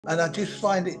And I just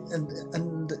find it, and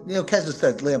you know, Kez has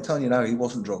said, Lee, I'm telling you now, he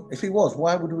wasn't drunk. If he was,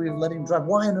 why would we have let him drive?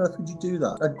 Why on earth would you do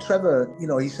that? And Trevor, you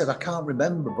know, he said, I can't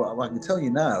remember, but I can tell you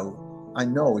now, I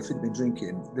know if he'd been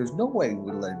drinking, there's no way we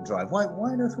would have let him drive. Why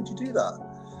on earth would you do that?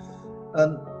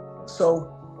 And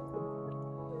so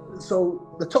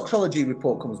the toxicology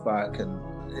report comes back and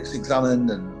it's examined,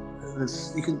 and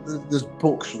there's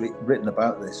books written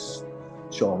about this,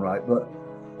 Sean, right? But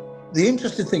the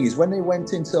interesting thing is when they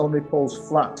went into Henry Paul's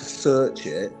flat to search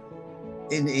it,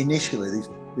 initially these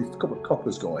couple of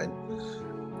coppers go in,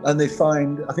 and they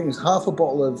find, I think it's half a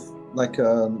bottle of like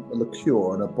a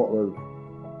liqueur and a bottle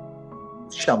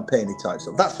of champagne type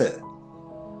stuff. That's it.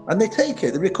 And they take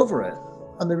it, they recover it,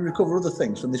 and they recover other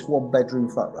things from this one bedroom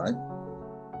flat, right?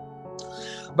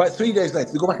 About 3 days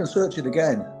later, they go back and search it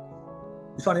again.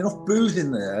 They find enough booze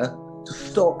in there to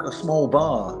stock a small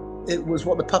bar. It was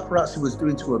what the paparazzi was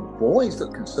doing to her boys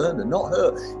that concerned her, not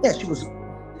her. Yeah, she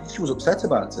was upset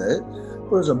about it,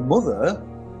 but as a mother,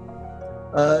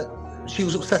 she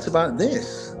was upset about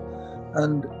this.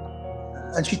 And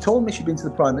she told me she'd been to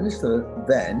the Prime Minister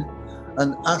then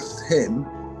and asked him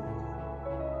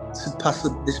to pass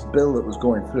this bill that was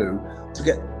going through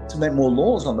to make more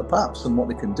laws on the paps and what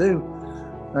they can do.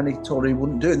 And he told her he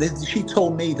wouldn't do it. She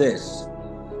told me this,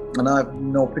 and I have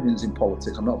no opinions in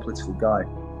politics. I'm not a political guy.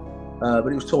 But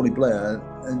it was Tony Blair,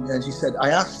 and she said, I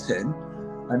asked him,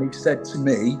 and he said to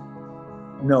me,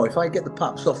 no, if I get the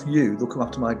paps off you, they'll come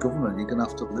after my government. You're going to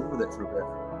have to live with it for a bit.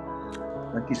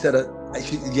 And she said,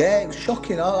 yeah, it was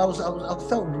shocking. I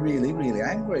felt really, really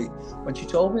angry when she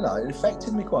told me that. It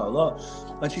affected me quite a lot.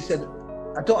 And she said,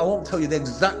 I won't tell you the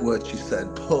exact words she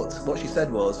said, but what she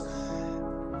said was,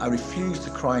 I refused to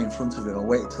cry in front of him. I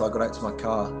waited till I got out to my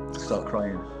car to start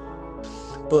crying.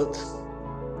 But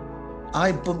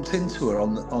I bumped into her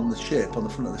on the ship, on the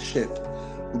front of the ship,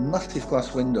 with massive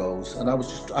glass windows, and I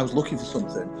was looking for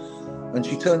something, and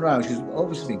she turned around. She's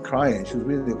obviously been crying. She was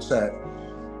really upset,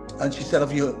 and she said,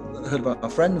 "Have you heard about my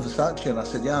friend Versace?" And I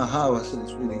said, "Yeah, how?" I said,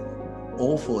 "It's really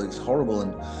awful. It's horrible."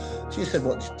 And she said,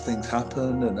 "What things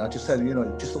happened?" And I just said, "You know,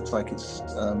 it just looks like it's,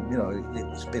 you know,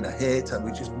 it's been a hit,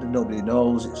 and nobody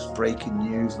knows. It's breaking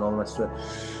news and all the rest of it."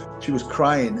 She was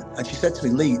crying, and she said to me,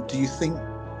 "Lee, do you think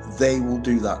they will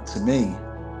do that to me?"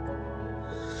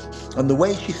 And the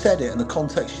way she said it and the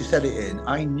context she said it in,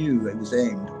 I knew it was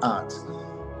aimed at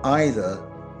either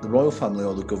the royal family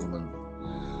or the government.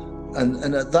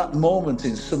 And at that moment,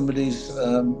 in somebody's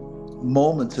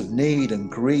moment of need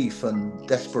and grief and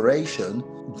desperation,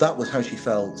 that was how she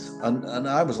felt. And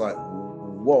I was like,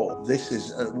 whoa, this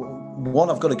is one,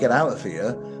 I've got to get out of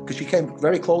here, because she came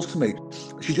very close to me.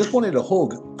 She just wanted a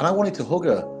hug, and I wanted to hug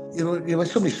her. You know, when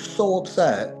somebody's so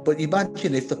upset, but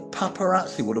imagine if the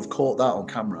paparazzi would have caught that on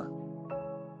camera.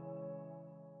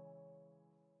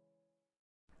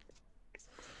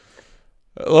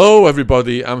 Hello,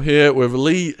 everybody. I'm here with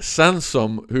Lee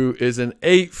Sansum, who is an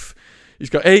eighth. He's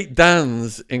got 8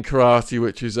 dans in karate,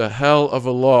 which is a hell of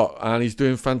a lot, and he's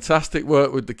doing fantastic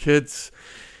work with the kids.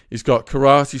 He's got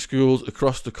karate schools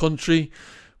across the country,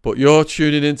 but you're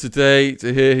tuning in today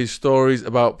to hear his stories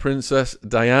about Princess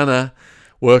Diana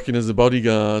working as a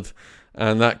bodyguard,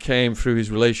 and that came through his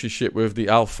relationship with the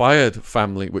Al Fayed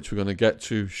family, which we're going to get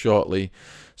to shortly.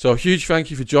 So a huge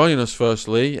thank you for joining us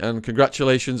firstly, and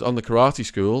congratulations on the karate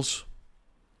schools.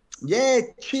 Yeah,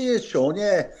 cheers, Sean.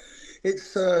 Yeah,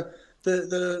 it's the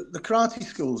karate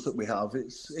schools that we have.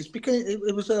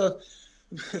 It was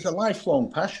a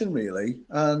lifelong passion, really,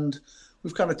 and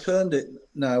we've kind of turned it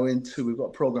now into, we've got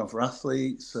a program for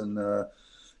athletes, and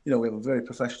you know, we have a very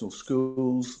professional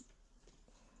schools.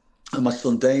 And my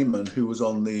son Damon, who was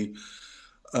on the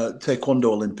Taekwondo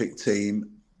Olympic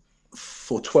team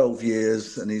for 12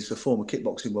 years, and he's a former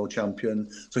kickboxing world champion.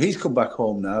 So he's come back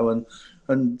home now,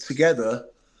 and together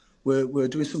we're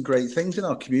doing some great things in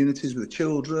our communities with the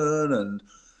children, and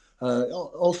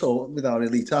also with our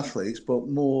elite athletes. But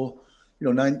more,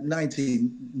 you know,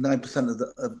 99%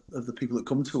 of the people that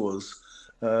come to us,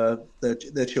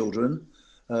 they're children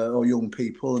or young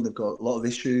people, and they've got a lot of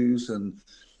issues and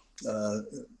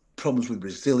problems with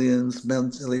resilience,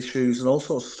 mental issues, and all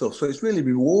sorts of stuff. So it's really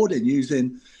rewarding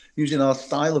using our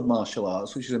style of martial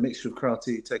arts, which is a mixture of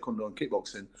karate, taekwondo, and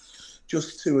kickboxing,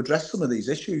 just to address some of these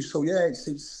issues. So yeah,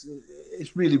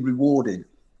 it's really rewarding.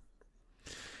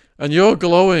 And you're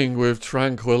glowing with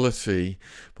tranquility,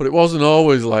 but it wasn't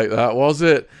always like that, was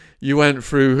it? You went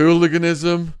through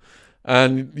hooliganism,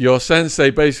 and your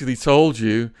sensei basically told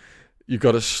you you've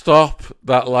got to stop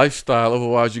that lifestyle,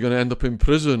 otherwise you're going to end up in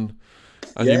prison.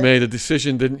 And you made a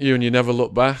decision, didn't you? And you never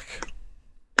looked back.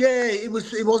 Yeah, it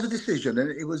was a decision, and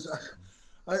it was.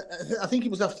 I think it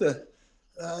was after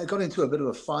I got into a bit of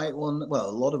a fight a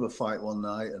lot of a fight one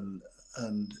night, and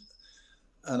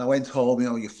and I went home. You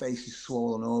know, your face is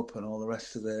swollen up and all the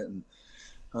rest of it,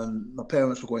 and my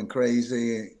parents were going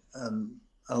crazy, and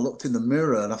I looked in the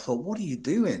mirror and I thought, what are you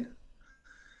doing?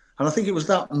 And I think it was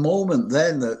that moment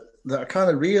then that I kind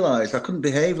of realised I couldn't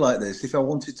behave like this if I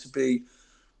wanted to be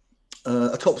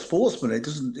a top sportsman. It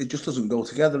just doesn't go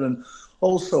together. And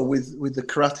also with the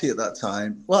karate at that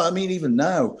time, well, I mean, even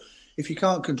now, if you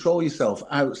can't control yourself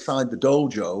outside the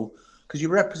dojo, because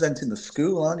you're representing the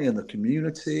school, aren't you, and the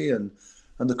community and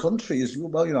the country as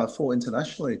well. You know, I fought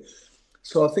internationally,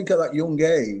 so I think at that young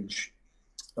age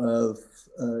of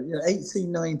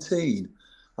 18, 19,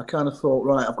 I kind of thought,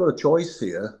 right, I've got a choice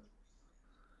here.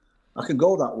 I can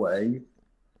go that way,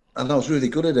 and I was really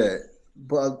good at it.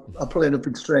 But I probably end up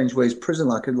in strange ways, prison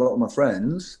like a lot of my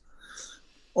friends,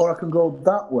 or I can go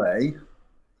that way,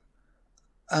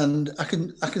 and I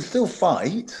can still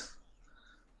fight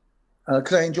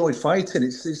because I enjoy fighting.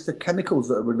 It's the chemicals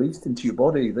that are released into your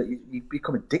body that you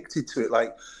become addicted to it.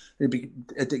 Like you'd be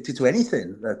addicted to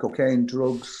anything, cocaine,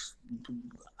 drugs,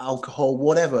 alcohol,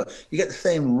 whatever. You get the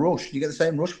same rush. You get the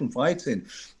same rush from fighting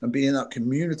and being in that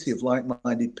community of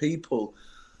like-minded people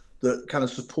that kind of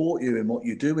support you in what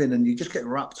you're doing, and you just get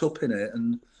wrapped up in it.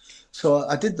 And so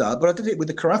I did that, but I did it with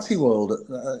the karate world.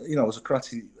 I was a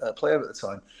karate player at the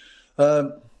time,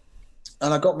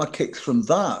 and I got my kicks from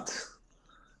that.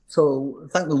 So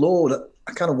thank the Lord,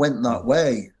 I kind of went that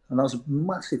way, and that was a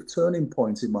massive turning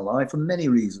point in my life for many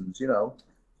reasons, you know.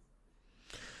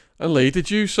 And Lee, did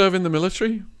you serve in the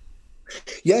military?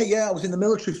 Yeah, I was in the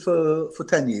military for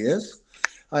 10 years.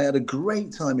 I had a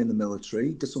great time in the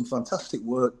military, did some fantastic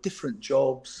work, different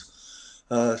jobs.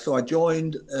 So I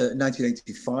joined in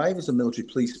 1985 as a military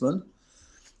policeman.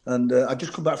 And I'd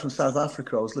just come back from South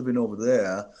Africa. I was living over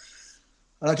there.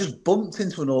 And I just bumped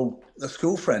into a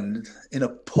school friend in a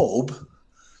pub.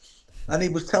 And he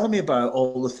was telling me about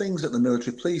all the things that the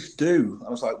military police do. I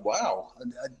was like, wow,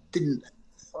 I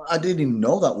didn't even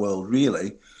know that world,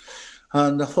 really.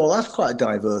 And I thought, that's quite a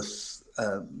diverse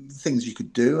things you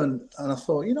could do, and I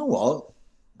thought, you know what,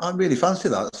 I really fancy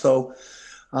that. So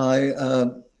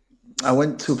I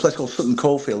went to a place called Sutton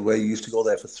Coldfield, where you used to go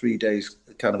there for 3 days,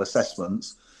 kind of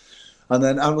assessments, and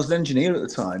then I was an engineer at the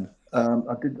time.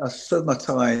 I served my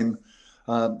time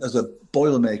as a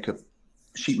boilermaker,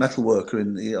 sheet metal worker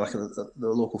in the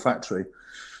local factory,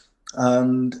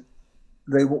 and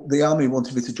the army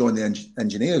wanted me to join the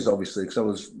engineers, obviously, because I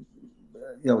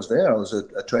was there. I was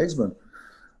a tradesman.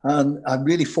 And I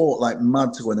really fought like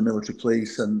mad to go in the military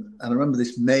police. And I remember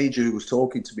this major who was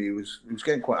talking to me, he was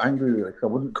getting quite angry, really, because I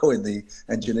wouldn't go in the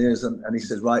engineers. And he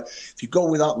said, right, if you go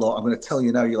with that lot, I'm going to tell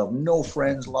you now, you'll have no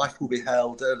friends, life will be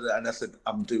hell. And I said,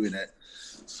 I'm doing it.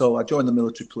 So I joined the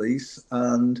military police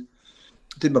and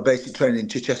did my basic training in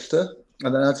Chichester.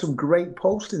 And then I had some great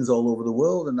postings all over the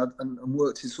world, and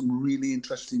worked in some really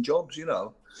interesting jobs, you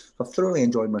know. I thoroughly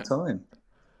enjoyed my time.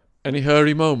 Any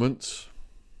hairy moments?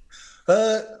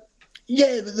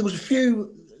 Yeah, there was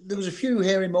a few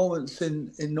hairy moments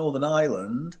in Northern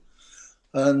Ireland,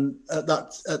 and at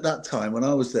that time when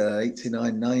I was there,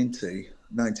 89, 90,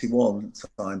 91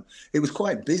 time, it was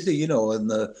quite busy, you know, and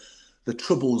the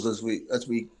troubles, as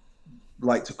we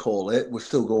like to call it, were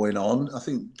still going on. I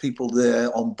think people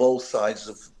there on both sides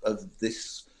of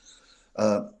this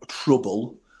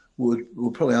trouble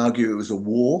would probably argue it was a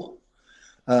war.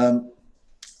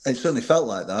 It certainly felt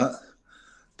like that.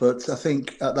 But I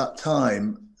think at that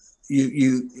time,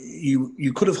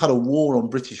 you could have had a war on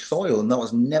British soil, and that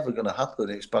was never going to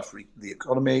happen. It's bad for the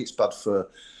economy. It's bad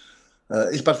for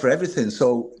everything.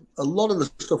 So a lot of the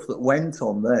stuff that went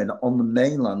on then on the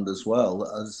mainland as well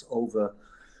as over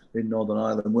in Northern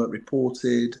Ireland weren't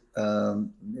reported,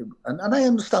 and I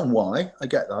understand why. I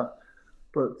get that,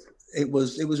 but it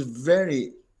was a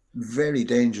very, very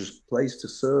dangerous place to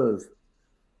serve.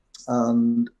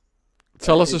 And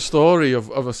tell us a story of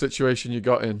a situation you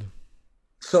got in.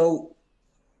 So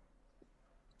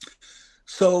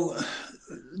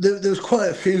there was quite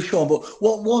a few, Sean, but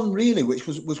one really, which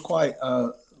was quite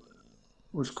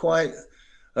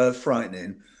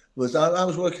frightening, was I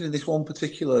was working in this one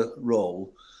particular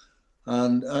role,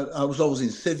 and I was always in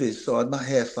civvies, so I had my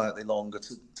hair slightly longer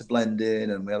to blend in,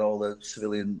 and we had all the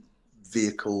civilian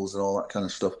vehicles and all that kind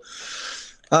of stuff,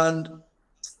 and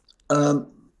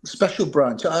special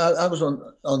branch. I was on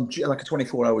like a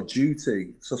 24-hour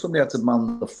duty, so somebody had to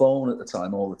man the phone at the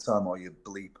time, all the time, or your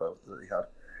bleeper that he had.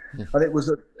 Yeah. And it was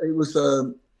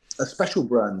a special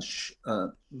branch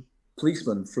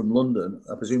policeman from London.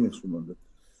 I presume he was from London.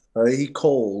 He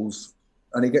calls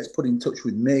and he gets put in touch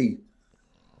with me,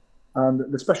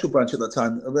 And the special branch at that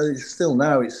time, well, it's still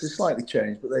now, it's slightly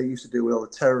changed, but they used to deal with all the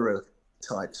terror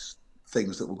types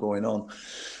things that were going on.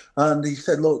 And he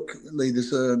said, "Look, Lee,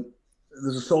 there's a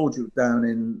soldier down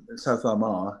in South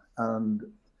Armagh, and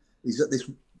he's at this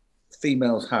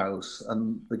female's house,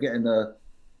 and they're getting an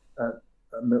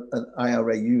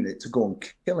IRA unit to go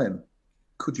and kill him.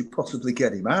 Could you possibly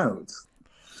get him out?"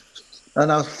 And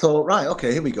I thought, right,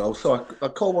 okay, here we go. So I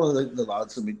called one of the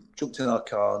lads, and we jumped in our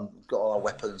car and got all our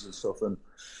weapons and stuff, and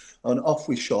off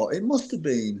we shot. It must have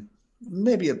been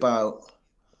maybe about,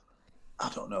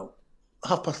 I don't know,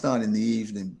 9:30 in the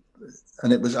evening.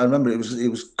 And I remember it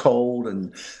was cold,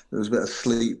 and there was a bit of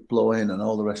sleet blowing and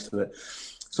all the rest of it.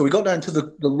 So we got down to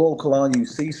the local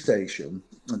RUC station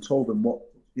and told them what,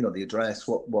 the address,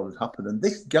 what had happened. And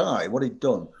this guy, what he'd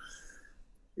done,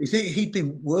 he'd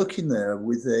been working there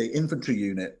with an infantry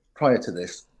unit prior to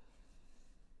this.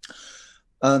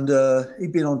 And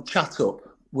he'd been on chat up,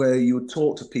 where you would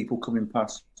talk to people coming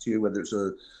past you, whether it's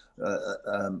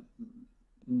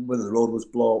whether the road was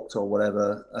blocked or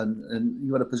whatever, and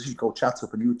you had a position called chat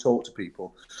up, and you would talk to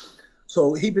people.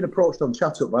 So he'd been approached on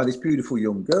chat up by this beautiful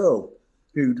young girl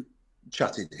who'd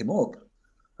chatted him up,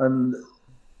 and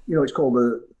it's called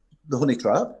the honey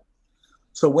trap.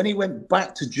 So when he went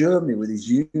back to Germany with his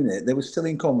unit, they were still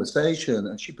in conversation,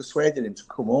 and she persuaded him to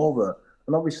come over.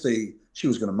 And obviously, she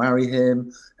was going to marry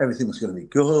him. Everything was going to be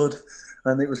good,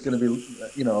 and it was going to be,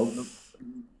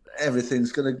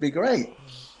 everything's going to be great.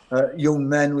 Young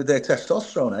men with their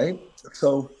testosterone, eh?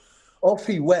 So off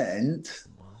he went,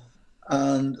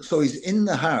 and so he's in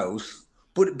the house,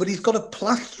 but he's got a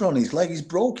plaster on his leg. He's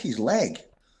broke his leg,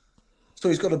 so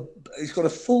he's got a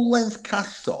full length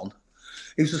cast on.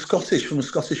 He was from a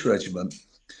Scottish regiment.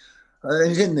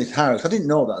 He's in this house. I didn't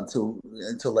know that until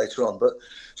later on. But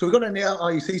so we got in the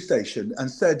RUC station and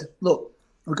said, "Look,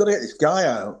 we've got to get this guy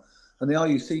out." And the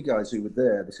RUC guys who were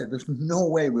there, they said, "There's no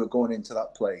way we're going into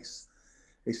that place."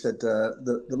 He said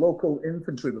the local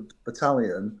infantry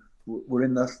battalion were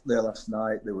in there last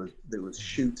night. There was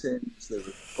shootings, there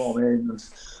was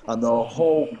bombings, and the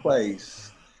whole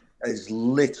place is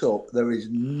lit up. There is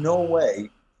no way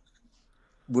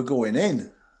we're going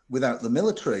in without the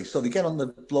military. So they get on the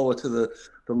blower to the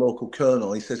local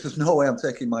colonel. He says, "There's no way I'm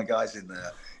taking my guys in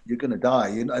there. You're going to die.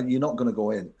 You're not going to go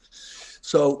in."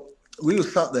 So we were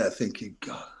sat there thinking,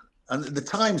 God, and the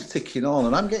time's ticking on,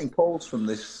 and I'm getting calls from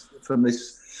this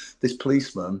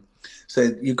policeman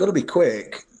saying, "You've got to be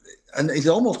quick." And he's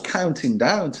almost counting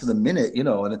down to the minute,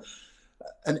 and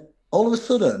all of a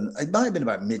sudden, it might have been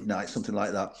about midnight, something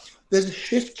like that. There's a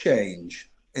shift change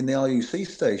in the RUC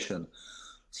station.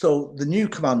 So the new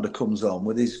commander comes on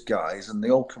with his guys, and the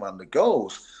old commander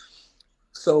goes.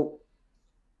 So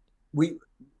we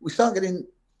start getting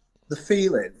the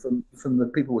feeling from the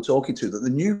people we're talking to that the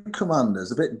new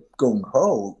commander's a bit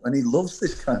gung-ho, and he loves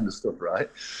this kind of stuff, right?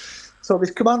 So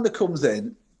this commander comes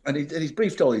in, and he's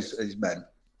briefed all his men.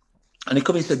 And he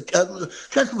comes in and said,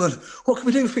 "Gentlemen, what can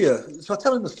we do for you?" So I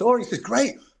tell him the story. He says,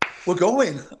 "Great, we're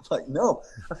going." I'm like, "No."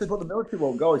 I said, "But the military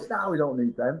won't go." He said, "No, we don't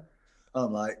need them." And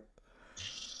I'm like,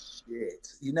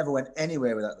 shit, you never went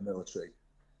anywhere without the military.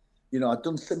 I'd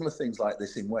done similar things like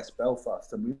this in West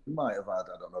Belfast, and we might have had,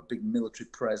 I don't know, a big military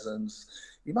presence.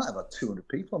 You might have had 200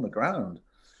 people on the ground.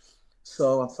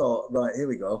 So I thought, right, here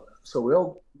we go. So we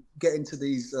all get into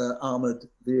these armoured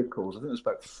vehicles. I think it was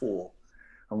about 4.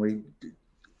 And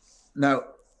now,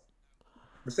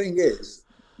 the thing is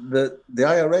that the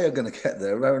IRA are going to get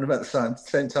there around about the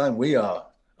same time we are,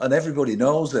 and everybody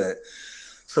knows it.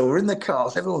 So we're in the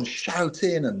cars, everyone's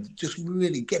shouting and just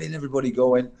really getting everybody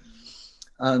going.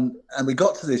 And we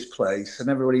got to this place, and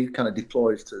everybody kind of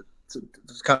deploys to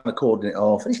kind of coordinate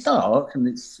off. And it's dark, and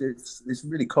it's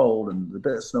really cold, and a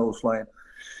bit of snow's flying.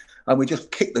 And we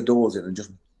just kick the doors in and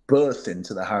just burst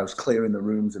into the house, clearing the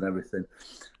rooms and everything.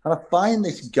 And I find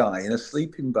this guy in a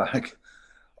sleeping bag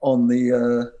on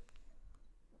the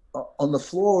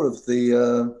floor of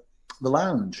the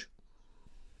lounge.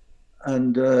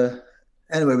 And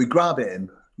anyway, we grab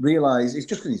him, realise he's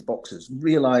just in his boxers,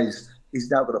 realise he's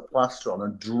now got a plaster on,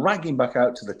 and drag him back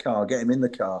out to the car, get him in the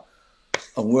car,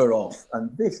 and we're off.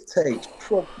 And this takes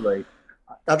probably,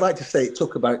 I'd like to say it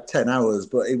took about 10 hours,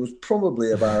 but it was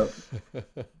probably about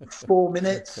 4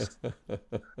 minutes.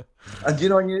 And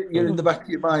you're in the back of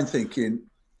your mind thinking,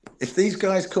 if these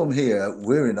guys come here,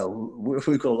 we've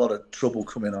got a lot of trouble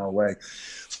coming our way.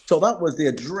 So that was, the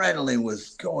adrenaline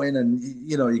was going, and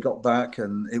you got back,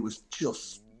 and it was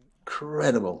just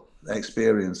incredible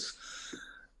experience.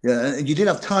 Yeah, and you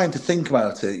didn't have time to think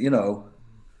about it,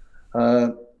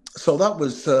 So that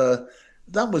was up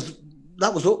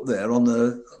there on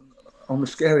the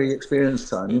scary experience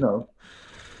time,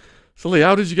 So Lee,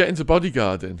 how did you get into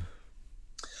bodyguarding?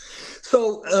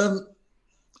 So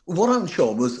what happened,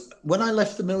 Sean, was when I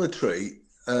left the military,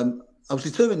 I was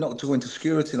determined not to go into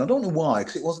security, and I don't know why,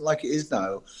 because it wasn't like it is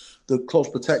now. The close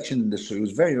protection industry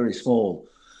was very, very small,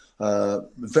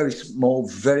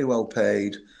 very well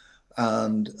paid,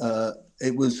 and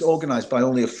it was organised by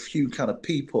only a few kind of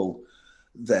people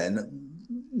then,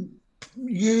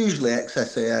 usually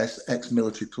ex-SAS,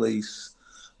 ex-military police,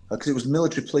 because it was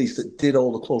military police that did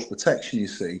all the close protection, you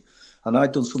see. And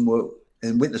I'd done some work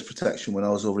in witness protection when I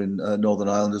was over in Northern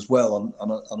Ireland as well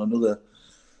on another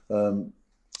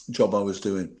job I was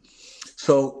doing.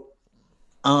 So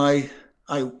I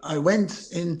went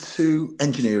into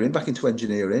engineering, back into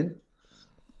engineering.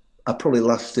 I probably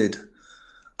lasted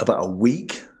about a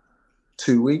week,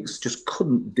 2 weeks, just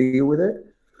couldn't deal with it.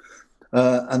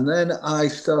 And then I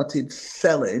started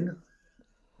selling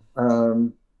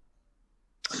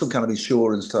some kind of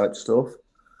insurance type stuff.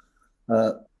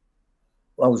 I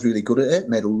was really good at it,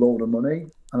 made a load of money,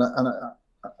 and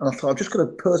I thought I'm just going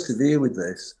to persevere with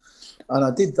this. And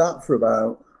I did that for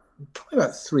probably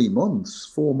about 3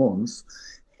 months, 4 months.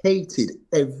 Hated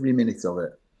every minute of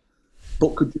it,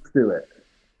 but could just do it.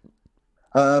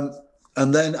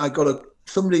 And then I got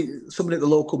somebody at the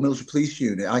local military police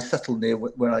unit. I settled near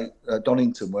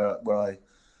Donington, where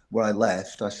I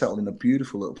left. I settled in a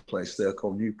beautiful little place there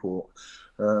called Newport.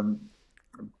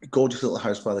 Gorgeous little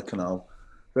house by the canal,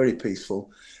 very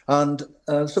peaceful. And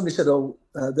somebody said, "Oh,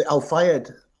 the Al Fayed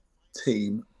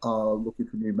team are looking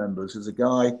for new members." There's a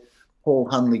guy, Paul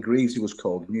Hanley Greaves, he was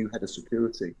called, new head of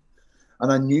security,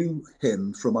 and I knew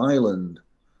him from Ireland.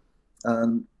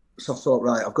 And so I thought,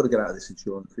 right, I've got to get out of this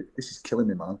insurance. This is killing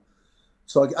me, man.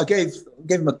 So I gave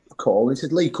him a call. He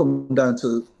said, "Lee, come down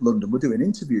to London. We're doing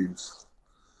interviews."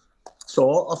 So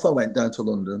off I went down to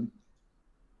London,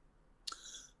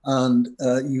 and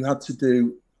you had to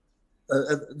do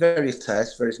various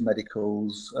tests, various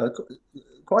medicals,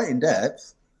 quite in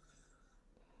depth,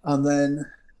 and then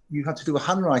you had to do a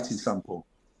handwriting sample.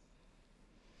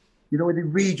 You know, when they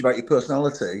read about your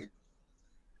personality.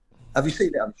 Have you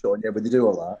seen it? I'm sure, yeah, when they do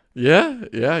all that.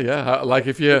 Yeah. Like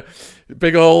if you're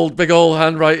big old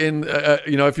handwriting,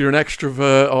 if you're an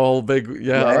extrovert, all big,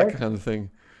 that kind of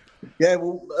thing. Yeah,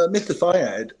 well, Mr.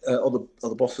 Fayed, or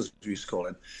the boss as we used to call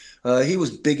him, he was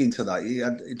big into that.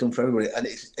 He'd done for everybody, and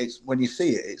it's when you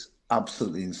see it, it's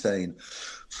absolutely insane.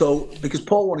 So because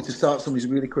Paul wanted to start something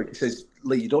really quick, he says,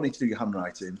 "Lee, you don't need to do your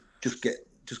handwriting. Just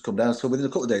come down." So within a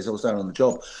couple of days, I was down on the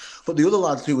job. But the other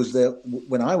lads who was there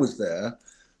when I was there,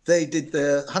 they did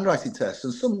their handwriting test,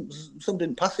 and some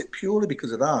didn't pass it purely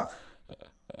because of that.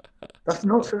 That's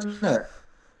nuts, isn't it?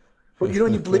 But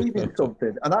when you believe in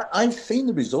something, and I've seen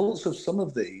the results of some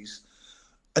of these,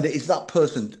 and it is that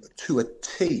person to a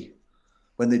T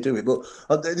when they do it.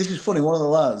 But this is funny. One of the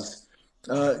lads,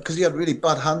 because he had really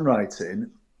bad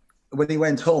handwriting, when he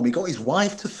went home, he got his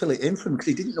wife to fill it in for him because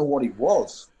he didn't know what he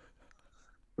was.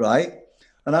 Right?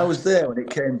 And I was there when it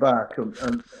came back,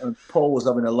 and Paul was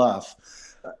having a laugh.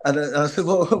 And I said,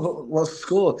 "Well, what's the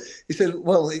score?" He said,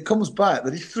 "Well, it comes back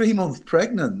that he's 3 months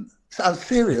pregnant." I'm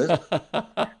serious.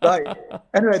 Right.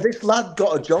 Anyway, this lad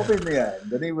got a job in the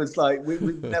end, and he was like,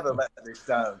 we've never let this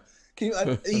down. He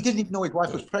didn't even know his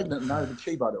wife was pregnant, and neither did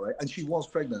she, by the way, and she was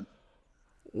pregnant.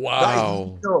 Wow.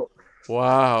 That is nuts.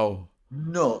 Wow.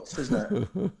 Nuts, isn't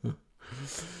it?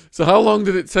 So how long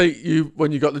did it take you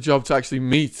when you got the job to actually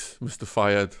meet Mr.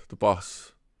 Fayed, the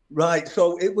boss? Right.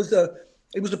 So it was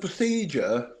a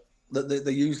procedure that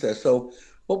they used there. So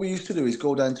what we used to do is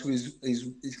go down to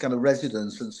his kind of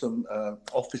residence and some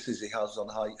offices he has on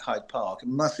Hyde Park, a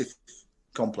massive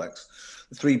complex,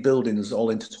 3 buildings all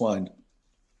intertwined,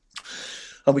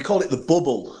 and we call it the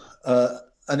Bubble.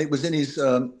 And it was in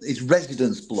his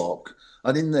residence block,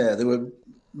 and in there were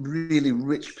really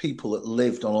rich people that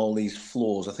lived on all these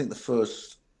floors. I think the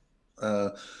first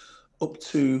up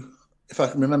to, if I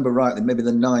can remember rightly, maybe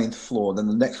the 9th floor. Then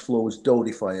the next floor was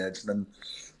Dodi Fayed's, and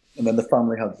then the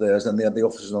family had theirs, and they had the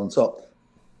offices on top.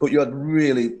 But you had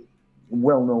really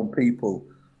well-known people,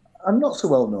 and not so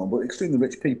well-known, but extremely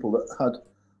rich people that had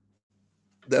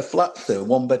their flats there: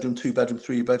 1 bedroom, 2 bedroom,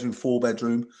 3 bedroom, 4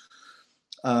 bedroom,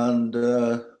 and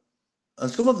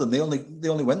some of them they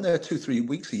only went there 2-3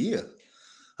 weeks a year,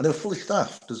 and they were fully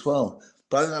staffed as well.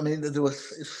 But I mean,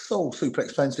 it's so super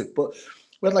expensive. But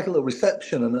we had like a little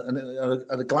reception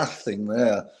and a glass thing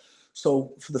there.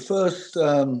 So for the first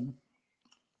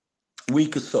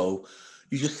week or so,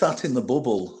 you just sat in the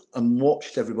bubble and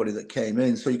watched everybody that came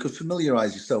in, so you could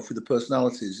familiarise yourself with the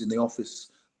personalities in the office,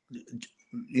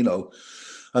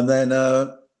 and then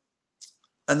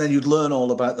and then you'd learn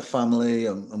all about the family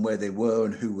and where they were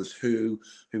and who was who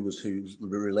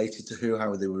related to who,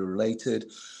 how they were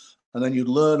related. And then you'd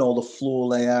learn all the floor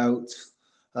layout.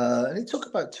 And it took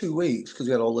about 2 weeks because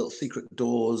we had all little secret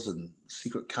doors and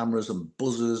secret cameras and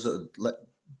buzzers that let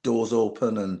doors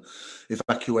open and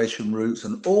evacuation routes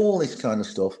and all this kind of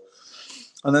stuff.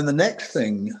 And then the next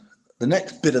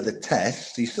bit of the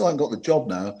test, he still hasn't got the job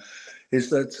now, is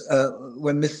that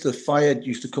when Mr. Fayed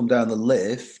used to come down the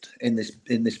lift in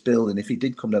this building, if he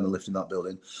did come down the lift in that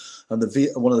building, and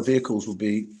one of the vehicles would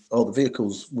be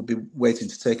waiting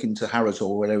to take him to Harrods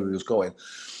or wherever he was going,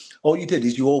 all you did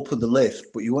is you opened the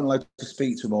lift, but you weren't allowed to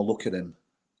speak to him or look at him.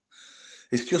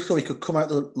 It's just so he could come out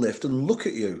the lift and look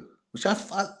at you, which I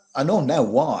know now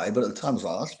why, but at the time I was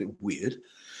like, that's a bit weird.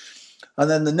 And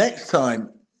then the next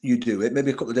time you do it,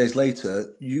 maybe a couple of days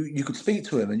later, you could speak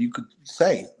to him and you could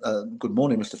say, good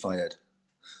morning, Mr. Fayed.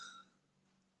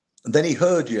 And then he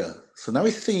heard you. So now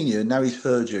he's seen you, now he's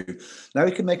heard you. Now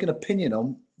he can make an opinion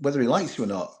on whether he likes you or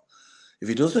not. If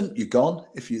he doesn't, you're gone.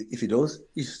 If he does,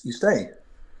 you stay.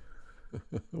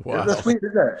 Wow. That's weird,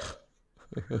 isn't it?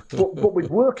 but with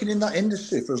working in that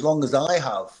industry for as long as I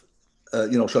have,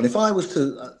 Sean, if I was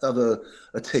to have a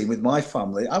team with my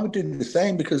family, I would do the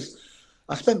same because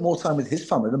I spent more time with his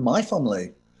family than my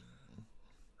family.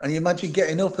 And you imagine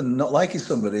getting up and not liking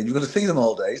somebody and you're going to see them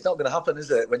all day. It's not going to happen, is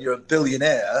it? When you're a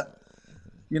billionaire,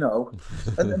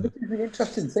 And this is the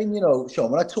interesting thing,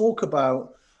 Sean, when I talk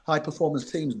about high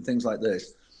performance teams and things like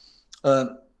this, I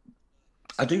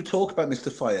do talk about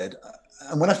Mr. Fayed.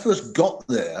 And when I first got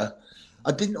there,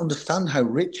 I didn't understand how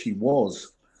rich he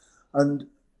was. And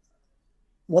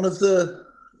one of the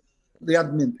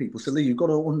admin people said, Lee, you've got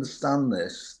to understand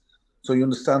this so you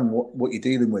understand what you're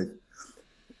dealing with.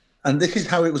 And this is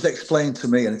how it was explained to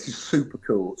me, and it is super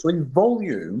cool. So in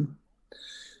volume,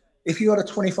 if you had a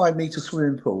 25-metre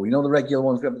swimming pool, the regular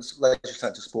ones we have at leisure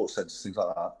centre, sports centres, things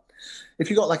like that. If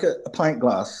you got like a pint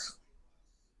glass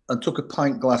and took a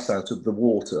pint glass out of the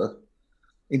water,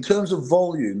 in terms of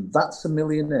volume, that's a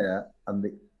millionaire, and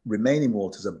the remaining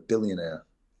water's a billionaire.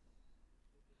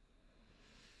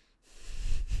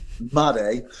 Mad,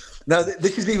 eh? Now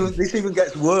this even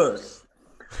gets worse.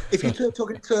 If you're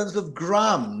talking in terms of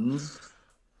grams,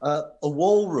 a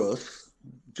walrus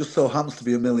just so happens to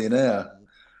be a millionaire.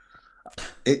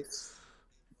 It's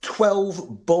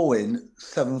 12 Boeing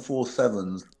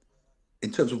 747s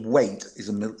in terms of weight is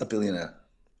a billionaire.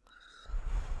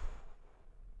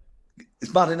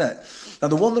 It's mad, isn't it? Now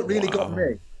the one that really got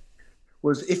me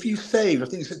was if you save, I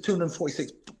think it's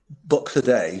 $246 a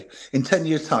day, in 10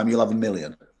 years' time you'll have $1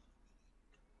 million.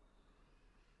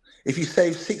 If you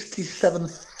save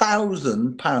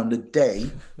 £67,000 a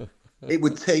day, it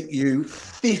would take you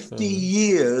 50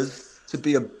 years to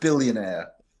be a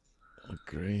billionaire. Oh,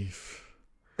 grief.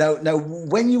 Now,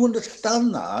 when you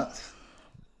understand that,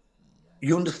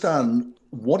 you understand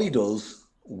what he does,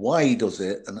 why he does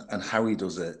it, and how he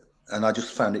does it. And I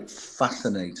just found it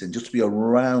fascinating just to be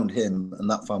around him and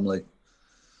that family.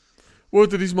 Where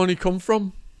did his money come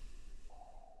from?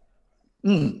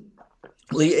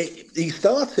 He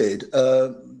started,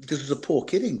 this was a poor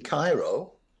kid in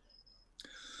Cairo.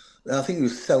 I think he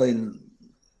was selling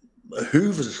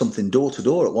Hoovers or something door to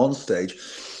door at one stage.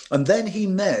 And then he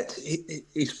met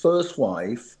his first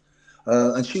wife,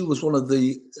 and she was one of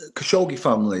the Khashoggi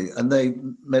family, and they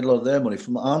made a lot of their money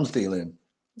from arms dealing.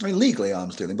 I mean, legally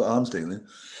arms dealing, but arms dealing.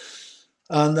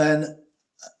 And then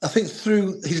I think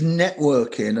through his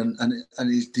networking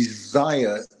and his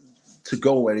desire to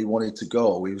go where he wanted to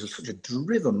go, he was such a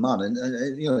driven man, and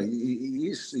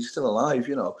he's still alive,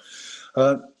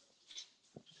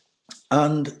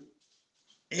 and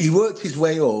he worked his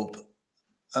way up,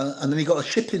 and then he got a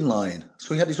shipping line.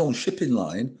 So he had his own shipping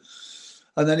line,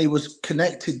 and then he was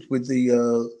connected with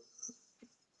the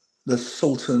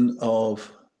Sultan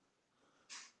of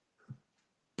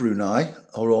Brunei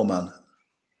or Oman.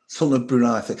 Sultan of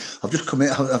Brunei, I think. I've just come in.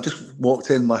 I've just walked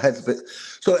in. My head's a bit.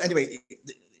 So anyway,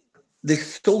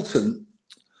 this Sultan,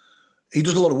 he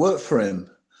does a lot of work for him,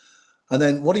 and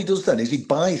then what he does then is he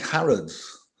buys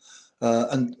Harrods,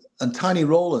 and Tiny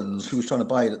Rowlands, who was trying to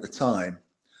buy it at the time.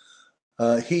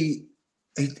 There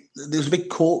was a big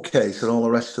court case and all the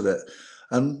rest of it.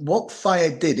 And what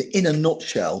Fayed did, in a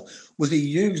nutshell, was he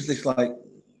used this like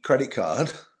credit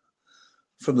card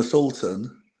from the Sultan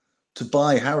to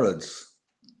buy Harrods.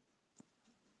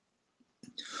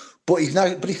 But he's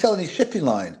selling his shipping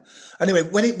line. Anyway,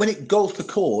 when it goes to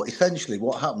court, essentially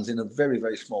what happens in a very,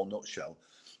 very small nutshell,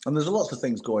 and there's lots of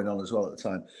things going on as well at the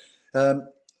time.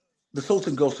 The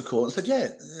Sultan goes to court and said,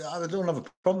 "Yeah, I don't have a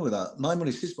problem with that. My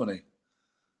money's his money."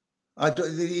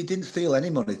 He didn't steal any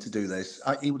money to do this.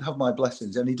 He would have my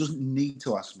blessings, and he doesn't need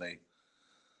to ask me.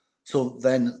 So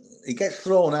then he gets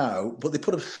thrown out, but they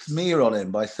put a smear on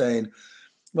him by saying,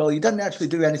 well, he didn't actually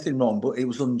do anything wrong, but it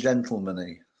was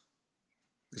ungentlemanly.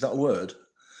 Is that a word?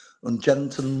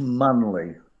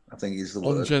 Ungentlemanly, I think is the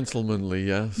word. Ungentlemanly,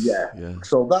 yes. Yeah.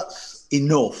 So that's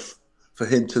enough for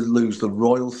him to lose the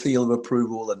royal seal of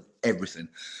approval and everything.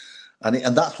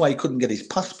 And that's why he couldn't get his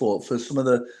passport. For some of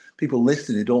the people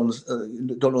listening who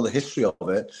don't know the history of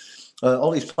it,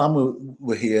 all his family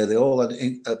were here. They all had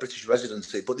a British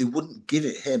residency, but they wouldn't give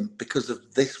it him because of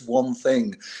this one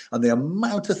thing. And the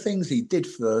amount of things he did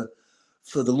for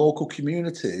the local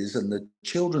communities and the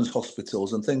children's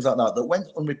hospitals and things like that went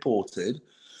unreported.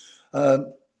 And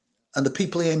the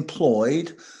people he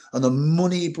employed and the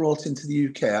money he brought into the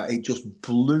UK, it just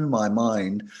blew my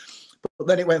mind. But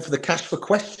then it went for the cash for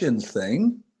questions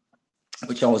thing,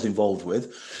 which I was involved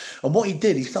with. And what he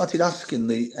did, he started asking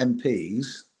the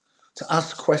MPs to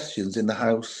ask questions in the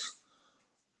House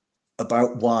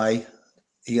about why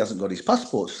he hasn't got his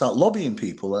passport, start lobbying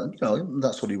people. And,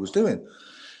 that's what he was doing.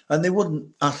 And they wouldn't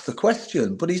ask the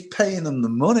question, but he's paying them the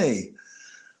money.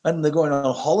 And they're going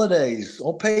on holidays,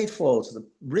 all paid for, to the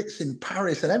Ritz in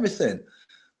Paris and everything.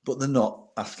 But they're not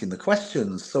asking the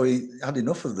questions. So he had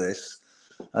enough of this.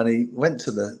 And he went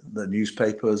to the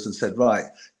newspapers and said, right,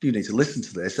 you need to listen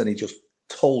to this. And he just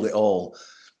told it all.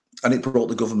 And it brought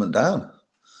the government down.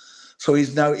 So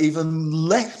he's now even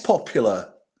less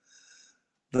popular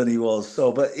than he was.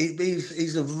 So, but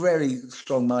he's a very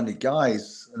strong-minded guy.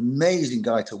 He's an amazing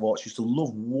guy to watch. Used to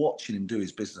love watching him do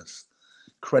his business.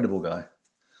 Incredible guy.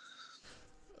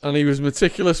 And he was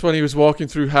meticulous when he was walking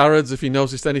through Harrods if he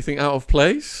noticed anything out of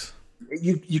place?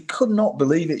 You could not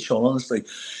believe it, Sean, honestly.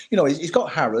 He's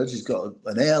got Harrods, he's got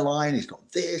an airline, he's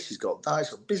got this, he's got that,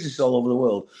 he's got businesses all over the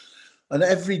world. And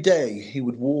every day he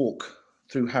would walk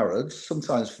through Harrods,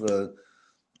 sometimes for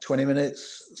 20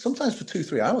 minutes, sometimes for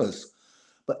 2-3 hours.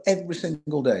 But every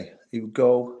single day he would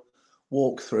go,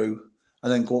 walk through,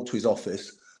 and then go up to his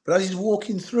office. But as he's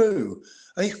walking through,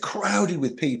 and he's crowded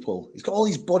with people, he's got all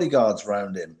these bodyguards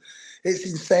around him. It's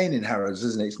insane in Harrods,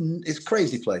 isn't it? It's a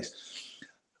crazy place.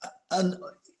 And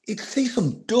you'd see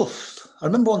some dust. I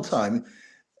remember one time,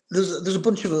 there's a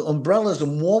bunch of umbrellas,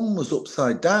 and one was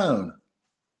upside down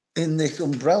in this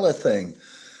umbrella thing.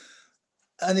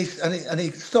 And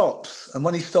he stops, and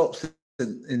when he stops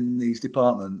in these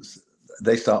departments,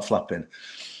 they start flapping.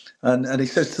 And he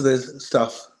says to the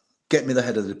staff, "Get me the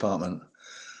head of the department."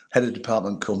 Head of the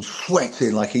department comes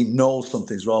sweating like he knows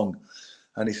something's wrong,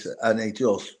 and he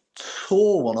just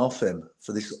tore one off him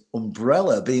for this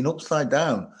umbrella being upside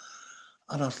down.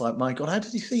 And I was like, my God, how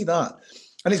did he see that?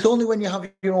 And it's only when you have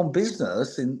your own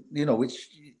business,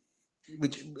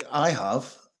 which I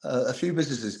have a few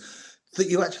businesses, that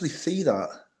you actually see that.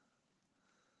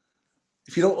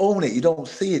 If you don't own it, you don't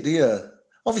see it, do you?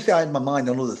 Obviously, I had my mind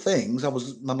on other things.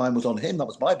 My mind was on him. That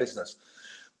was my business.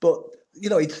 But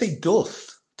he'd see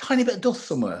dust, tiny bit of dust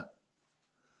somewhere,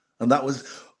 and that was.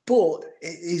 But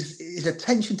his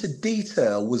attention to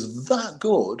detail was that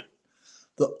good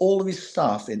that all of his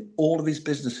staff in all of his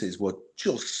businesses were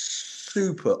just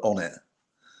super on it.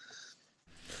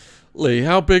 Lee,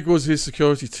 how big was his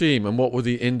security team, and what were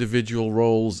the individual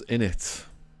roles in it?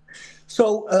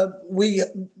 So we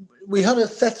had a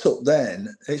setup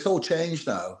then. It's all changed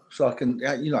now, so I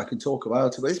can talk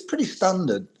about it. But it's pretty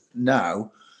standard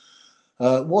now.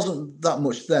 Wasn't that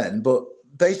much then, but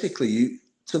basically,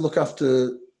 to look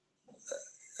after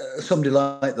somebody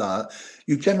like that,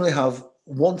 you generally have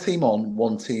one team on,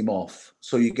 one team off,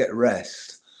 so you get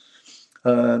rest,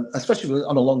 especially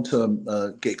on a long-term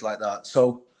gig like that.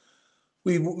 So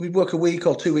we work a week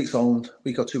or 2 weeks on,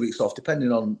 week or 2 weeks off,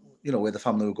 depending on where the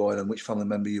family were going and which family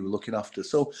member you were looking after.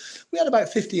 So we had about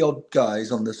 50 odd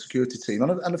guys on the security team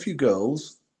and a few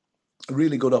girls,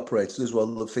 really good operators as well,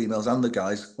 the females and the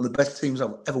guys, one of the best teams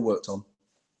I've ever worked on.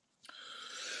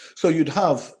 So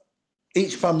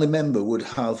each family member would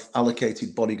have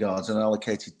allocated bodyguards and an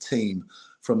allocated team.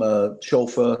 From a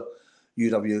chauffeur,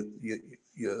 you'd have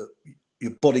your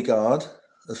bodyguard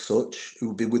as such, who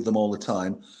would be with them all the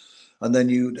time. And then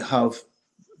you'd have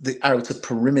the outer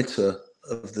perimeter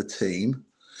of the team.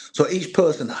 So each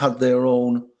person had their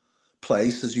own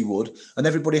place, as you would, and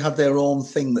everybody had their own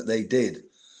thing that they did.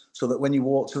 So that when you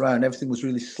walked around, everything was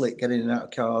really slick, get in and out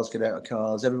of cars, get out of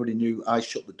cars. Everybody knew I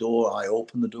shut the door, I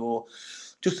opened the door.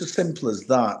 Just as simple as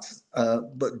that,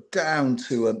 but down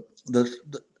to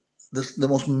the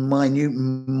most minute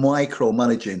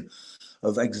micromanaging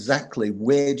of exactly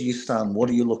where do you stand, what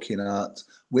are you looking at,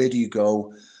 where do you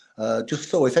go, just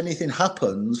so if anything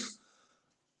happens,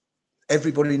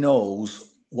 everybody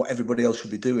knows what everybody else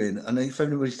should be doing. And if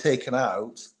anybody's taken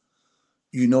out,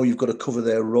 you know you've got to cover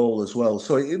their role as well.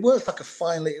 So it works like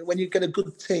when you get a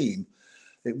good team,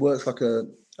 it works like a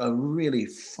really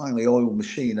finely oiled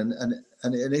machine. And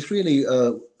it's really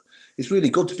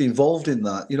good to be involved in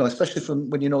that, you know, especially from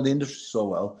when you know the industry so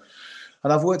well.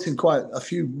 And I've worked in quite a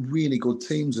few really good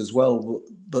teams as well,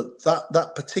 but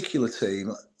that particular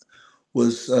team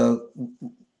was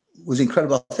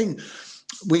incredible. I think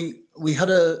we had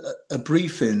a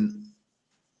briefing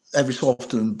every so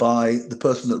often by the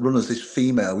person that runs us, this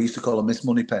female. We used to call her Miss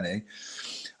Moneypenny,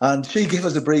 and she gave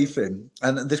us a briefing.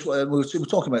 And this we were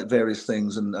talking about various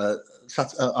things and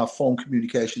our phone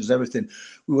communications and everything.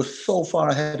 We were so far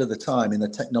ahead of the time in the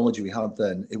technology we had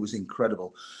then. It was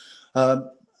incredible.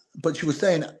 But she was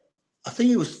saying, I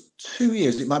think it was 2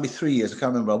 years, it might be 3 years, I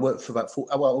can't remember. I worked for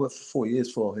I worked for 4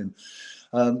 years for him.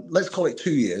 Let's call it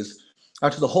 2 years.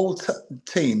 Out of the whole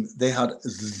team, they had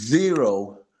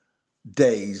 0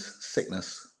 days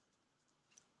sickness.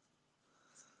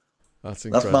 That's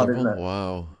incredible. That's mad, isn't it?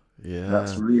 Wow. Yeah.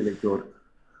 That's really good.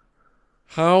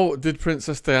 How did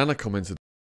Princess Diana come into?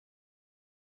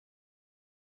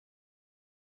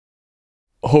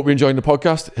 I hope you're enjoying the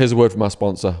podcast. Here's a word from our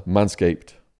sponsor,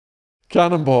 Manscaped.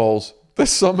 Cannonballs.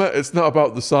 This summer, it's not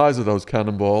about the size of those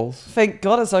cannonballs. Thank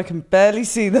God, as I can barely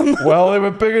see them. Well, they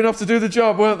were big enough to do the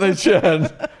job, weren't they, Jen?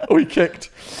 We kicked.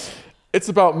 It's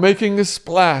about making a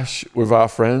splash with our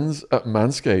friends at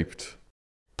Manscaped.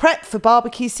 Prep for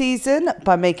barbecue season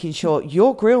by making sure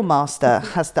your grill master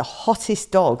has the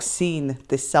hottest dog seen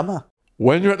this summer.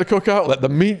 When you're at the cookout, let the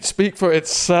meat speak for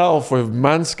itself with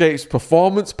Manscaped's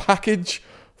Performance Package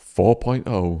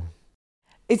 4.0.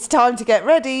 It's time to get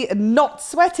ready and not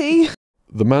sweaty.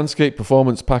 The Manscaped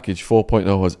Performance Package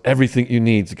 4.0 has everything you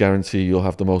need to guarantee you'll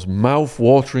have the most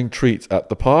mouth-watering treat at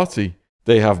the party.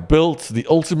 They have built the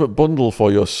ultimate bundle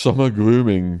for your summer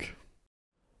grooming.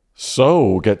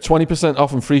 So, get 20%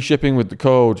 off and free shipping with the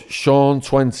code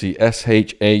SEAN20,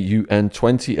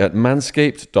 SHAUN20 at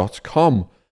manscaped.com.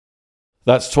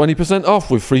 That's 20% off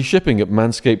with free shipping at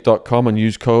manscaped.com and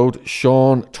use code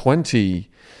SEAN20.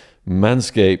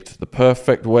 Manscaped, the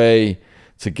perfect way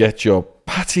to get your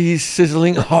patties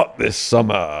sizzling hot this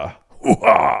summer.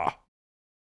 Hoo-ha!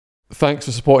 Thanks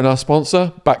for supporting our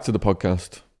sponsor. Back to the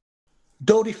podcast.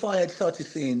 Dodie Fayed started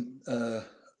seeing the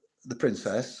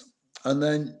princess, and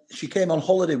then she came on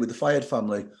holiday with the Fayed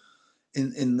family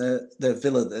in their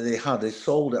villa that they had. They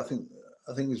sold it. I think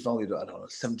it was valued at, I don't know,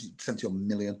 70 odd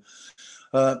million.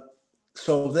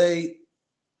 So they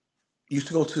used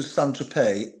to go to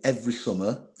Saint-Tropez every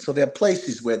summer. So they had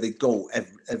places where they go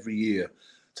every year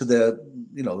to their,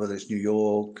 you know, whether it's New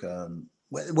York,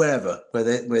 wherever, where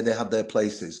they had their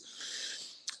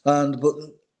places. But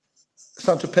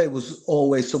Saint-Tropez was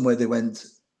always somewhere they went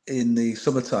in the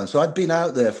summertime. So I'd been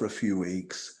out there for a few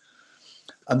weeks.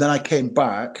 And then I came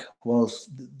back whilst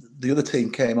the other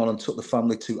team came on and took the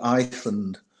family to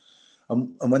Iceland.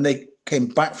 And when they came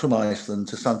back from Iceland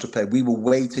to Saint-Tropez, we were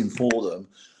waiting for them.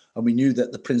 And we knew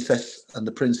that the princess and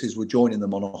the princes were joining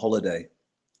them on a holiday.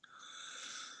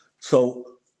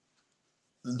 So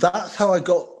that's how I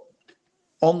got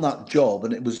on that job.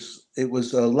 And it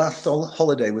was a last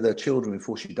holiday with her children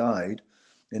before she died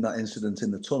in that incident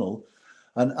in the tunnel.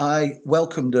 And I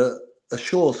welcomed her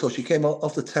ashore. So she came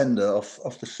off the tender,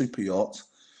 off the super yacht,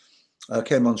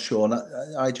 came on shore.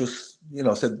 And I just, you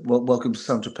know, said, well, welcome to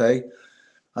Saint-Tropez.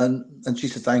 And she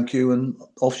said, thank you. And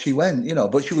off she went, you know,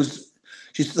 but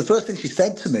she's the first thing she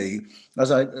said to me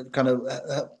as I kind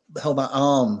of held my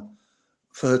arm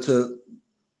for her to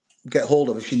get hold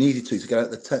of if she needed to get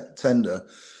out the tender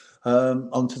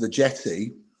onto the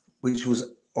jetty, which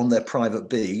was on their private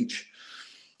beach.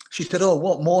 She said, oh,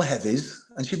 what, more heavies?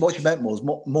 And what she meant was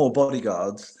more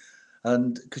bodyguards.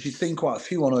 And because she'd seen quite a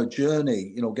few on her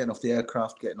journey, you know, getting off the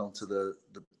aircraft, getting onto the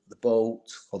boat,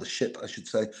 or the ship, I should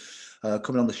say,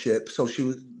 coming on the ship. So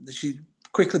she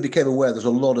quickly became aware there's a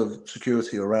lot of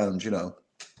security around, you know.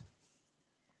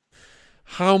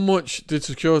 How much did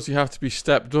security have to be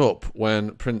stepped up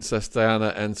when Princess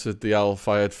Diana entered the Al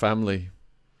Fayed family?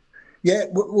 Yeah,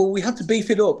 well, we had to beef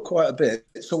it up quite a bit.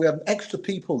 So we had extra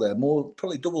people there,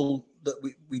 probably double that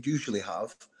we'd usually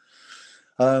have.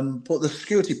 But the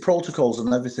security protocols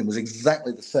and everything was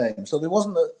exactly the same. So there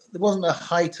wasn't a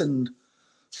heightened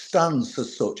stance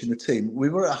as such in the team. We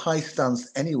were at a high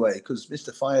stance anyway because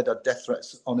Mr. Fayed had death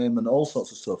threats on him and all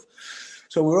sorts of stuff.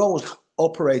 So we were always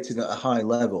operating at a high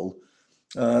level,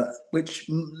 which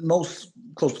most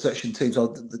close protection teams, are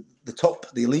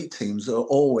the elite teams, are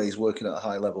always working at a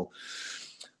high level.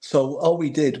 So all we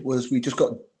did was we just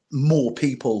got more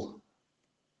people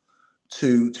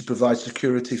to provide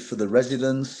security for the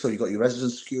residents. So you've got your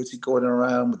resident security going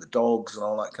around with the dogs and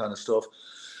all that kind of stuff.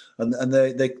 And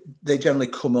they generally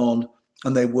come on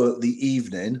and they work the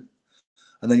evening.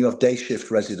 And then you have day shift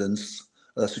residents,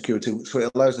 security. So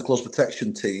it allows the close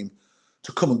protection team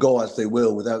to come and go as they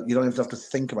will without, you don't even have to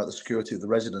think about the security of the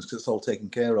residents because it's all taken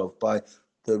care of by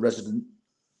the resident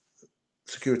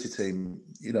security team,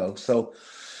 you know. So,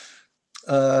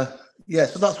 yeah,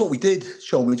 so that's what we did,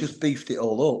 Sean. We just beefed it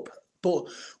all up. But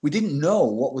we didn't know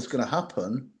what was going to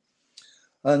happen.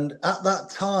 And at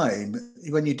that time,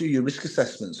 when you do your risk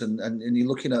assessments and you're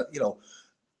looking at, you know,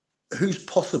 who's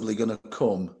possibly going to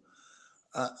come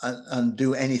and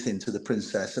do anything to the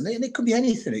princess. And it could be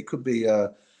anything. It could be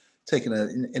taking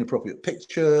an inappropriate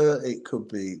picture. It could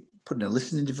be putting a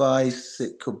listening device.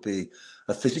 It could be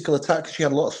a physical attack. She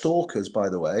had a lot of stalkers, by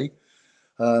the way.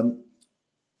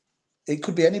 It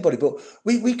could be anybody. But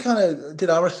we kind of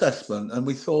did our assessment and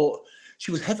we thought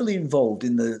she was heavily involved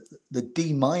in the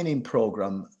demining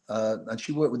program, and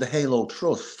she worked with the Halo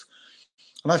Trust.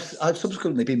 And I've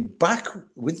subsequently been back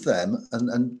with them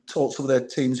and taught some of their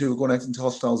teams who were going out into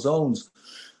hostile zones.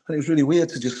 And it was really weird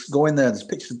to just go in there. There's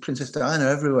pictures of Princess Diana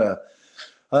everywhere.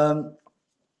 But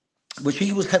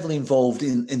she was heavily involved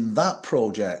in that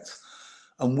project.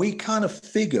 And we kind of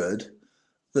figured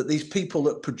that these people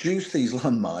that produce these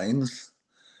landmines,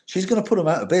 she's going to put them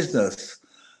out of business.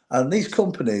 And these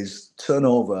companies turn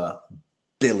over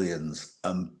billions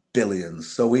and billions.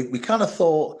 So we kind of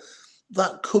thought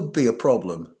that could be a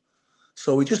problem.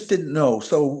 So we just didn't know.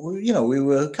 So, you know, we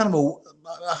were kind of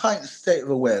a heightened state of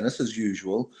awareness as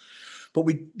usual. But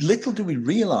little did we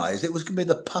realize it was going to be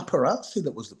the paparazzi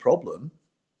that was the problem.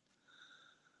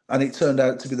 And it turned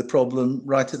out to be the problem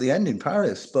right at the end in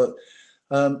Paris. But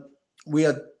we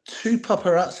had 2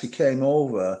 paparazzi came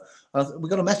over. We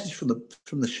got a message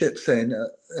from the ship saying,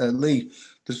 Lee,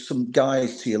 there's some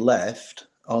guys to your left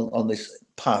on this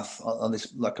path, on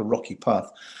this like a rocky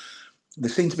path. They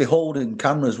seem to be holding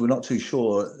cameras. We're not too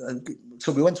sure.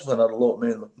 So we went to another lot,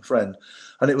 me and my friend,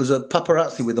 and it was a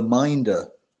paparazzi with a minder,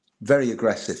 very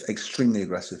aggressive, extremely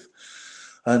aggressive.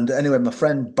 And anyway, my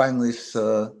friend banged this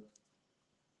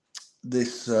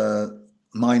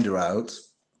minder out.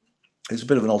 It was a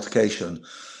bit of an altercation,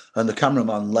 and the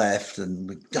cameraman left, and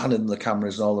we handed him the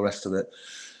cameras and all the rest of it.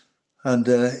 And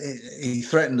he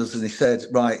threatened us, and he said,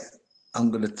 "Right,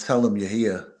 I'm going to tell them you're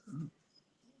here."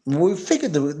 We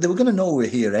figured they were going to know we're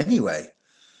here anyway.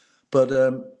 But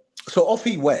so off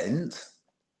he went.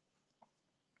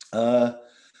 And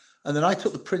then I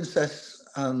took the princess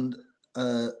and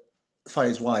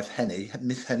Fire's wife, Henny,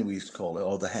 Miss Henny we used to call her,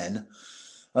 or the hen.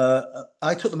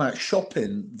 I took them out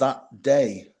shopping that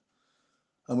day.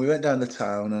 And we went down the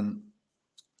town. And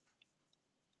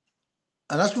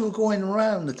as we were going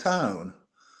around the town,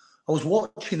 I was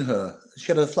watching her.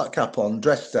 She had a flat cap on,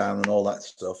 dressed down and all that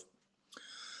stuff.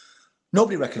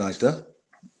 Nobody recognised her.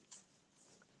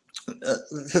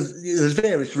 There's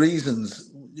various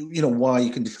reasons, you know, why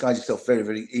you can disguise yourself very,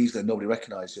 very easily and nobody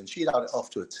recognised you. And she had it off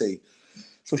to a T.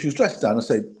 So she was dressed down, I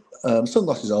said,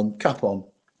 sunglasses on, cap on,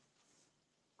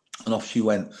 and off she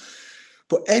went.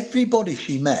 But everybody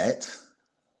she met,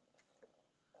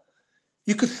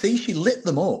 you could see she lit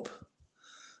them up.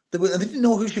 They didn't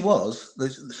know who she was. They're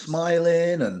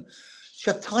smiling, and she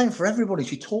had time for everybody.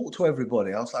 She talked to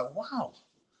everybody. I was like, wow.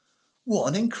 What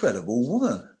an incredible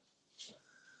woman.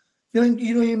 You know,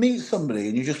 you meet somebody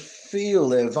and you just feel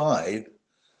their vibe.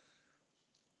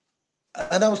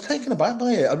 And I was taken aback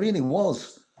by it. I really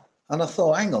was. And I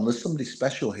thought, hang on, there's somebody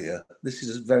special here. This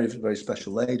is a very, very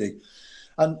special lady.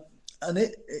 And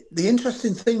the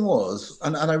interesting thing was,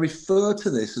 and I refer to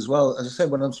this as well, as I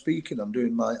said, when I'm speaking, I'm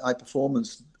doing my high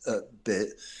performance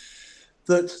bit,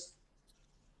 that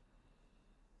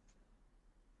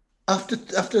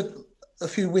after a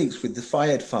few weeks with the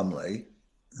Fayed family,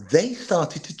 they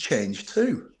started to change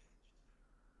too.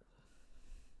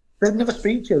 They'd never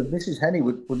speak to you. Mrs. Henny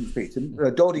wouldn't speak to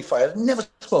me. Dodie Fayed had never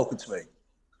spoken to me.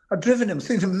 I'd driven him,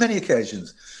 seen him many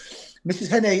occasions. Mrs.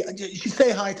 Henny, she'd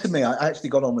say hi to me. I actually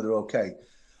got on with her okay.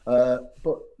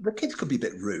 But the kids could be a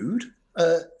bit rude.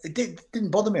 It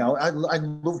didn't bother me. I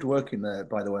loved working there,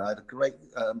 by the way. I had a great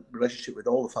relationship with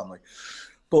all the family.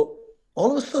 But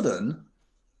all of a sudden,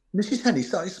 Mrs. Henny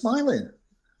started smiling.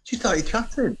 She started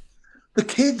chatting. The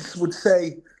kids would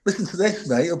say, listen to this,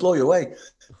 mate, it'll blow you away.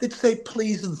 They'd say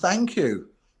please and thank you.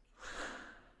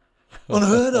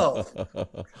 Unheard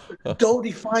of.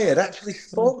 Dodie Fayed actually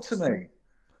spoke to me.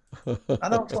 And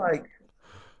I was like,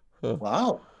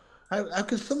 wow, how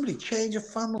can somebody change a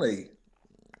family,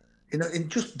 you know, in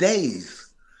just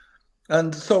days?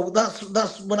 And so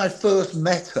that's when I first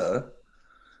met her.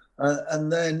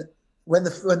 And then when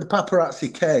the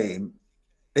paparazzi came,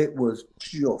 it was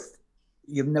just,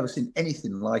 you've never seen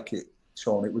anything like it,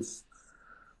 Sean. It was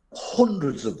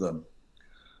hundreds of them,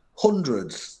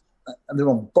 hundreds, and they were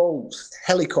on boats,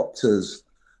 helicopters,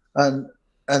 and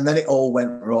then it all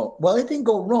went wrong. Well, it didn't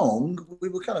go wrong. We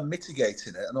were kind of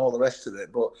mitigating it and all the rest of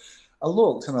it. But I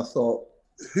looked and I thought,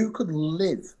 who could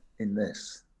live in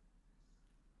this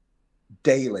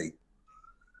daily?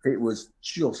 It was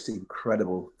just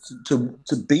incredible to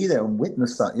be there and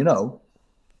witness that, you know.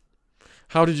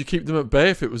 How did you keep them at bay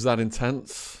if it was that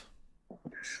intense?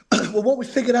 Well, what we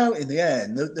figured out in the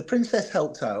end, the princess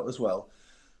helped out as well.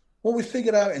 What we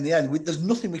figured out in the end, there's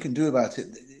nothing we can do about it.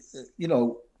 You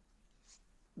know,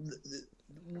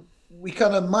 we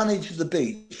kind of managed the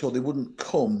beach so they wouldn't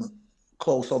come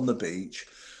close on the beach.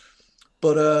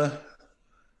 But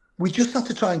we just had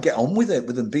to try and get on with it,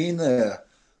 with them being there.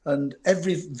 And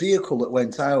every vehicle that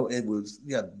went out, it was,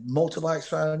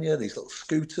 motorbikes around you, these little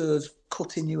scooters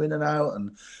cutting you in and out.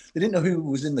 And they didn't know who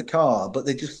was in the car, but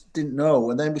they just didn't know.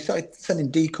 And then we started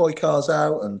sending decoy cars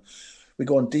out, and we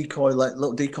go on decoy, like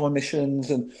little decoy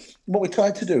missions. And what we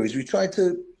tried to do is we tried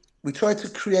to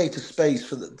create a space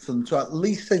for them to at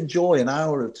least enjoy an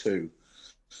hour or two.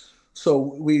 So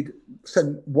we'd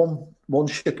send one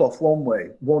ship off one way,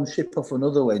 one ship off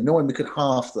another way, knowing we could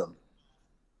half them.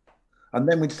 And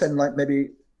then we'd send like maybe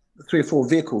 3 or 4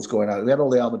 vehicles going out. We had all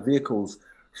the armoured vehicles.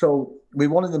 So we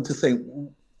wanted them to think,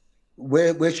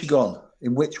 where's she gone?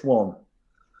 In which one?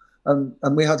 And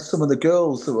we had some of the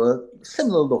girls that were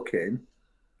similar looking.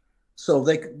 So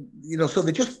they, so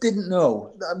they just didn't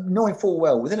know, knowing full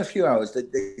well, within a few hours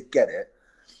they'd get it.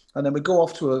 And then we'd go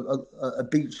off to a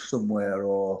beach somewhere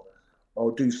or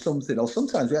do something. Or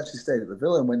sometimes we actually stayed at the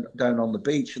villa and went down on the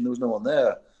beach and there was no one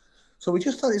there. So we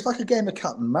just thought it's like a game of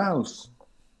cat and mouse.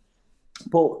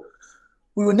 But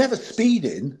we were never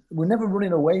speeding. We were never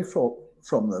running away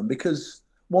from them because,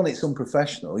 one, it's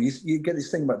unprofessional. You get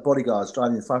this thing about bodyguards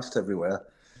driving fast everywhere.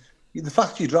 The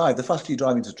faster you drive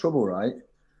into trouble, right?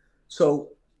 So,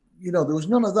 there was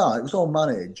none of that. It was all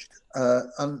managed.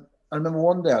 And I remember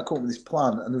one day I came up with this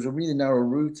plan, and there was a really narrow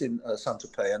route in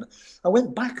Saint-Tropez. And I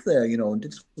went back there, and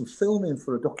did some filming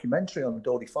for a documentary on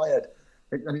Dodie Fired.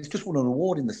 And it's just won an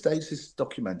award in the States, this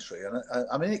documentary. And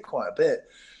I'm in it quite a bit.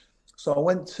 So I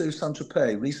went to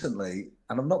Saint-Tropez recently,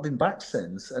 and I've not been back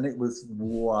since. And it was,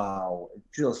 wow.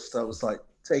 I was like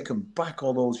taken back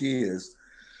all those years.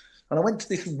 And I went to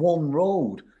this one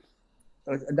road,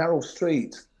 a narrow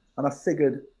street, and I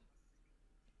figured,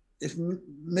 if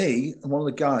me and one of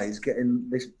the guys get in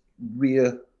this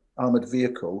rear armoured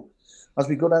vehicle, as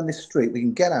we go down this street, we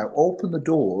can get out, open the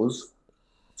doors,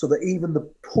 so that even the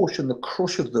push and the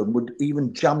crush of them would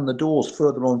even jam the doors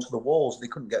further onto the walls. They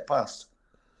couldn't get past.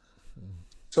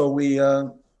 So we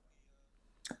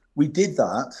did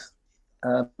that,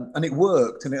 and it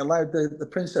worked, and it allowed the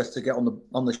princess to get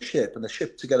on the ship and the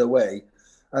ship to get away.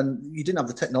 And you didn't have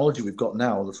the technology we've got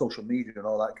now, the social media and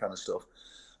all that kind of stuff.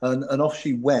 And off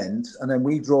she went, and then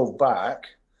we drove back,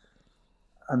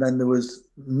 and then there was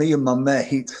me and my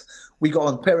mate. We got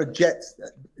on a pair of jet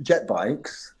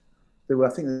bikes. There were, I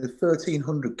think, the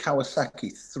 1,300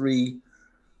 Kawasaki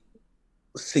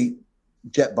 3-seat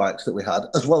jet bikes that we had,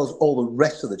 as well as all the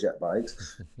rest of the jet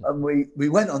bikes. And we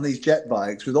went on these jet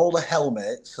bikes with all the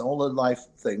helmets, all the life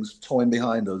things towing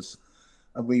behind us.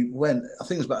 And we went, I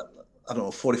think it was about,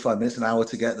 45 minutes, an hour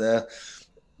to get there,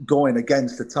 going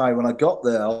against the tide. When I got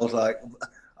there, I was like,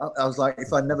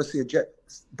 if I never see a jet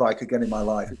bike again in my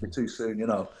life, it'd be too soon,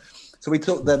 So we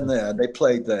took them there, they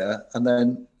played there, and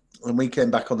then when we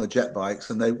came back on the jet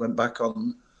bikes, and they went back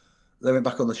on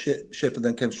the ship and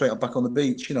then came straight up back on the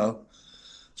beach, So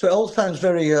it all sounds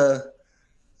very,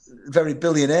 very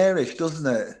billionaire-ish,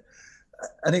 doesn't it?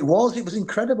 And it was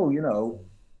incredible,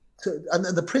 and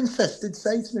the princess did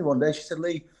say to me one day, she said,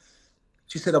 Lee,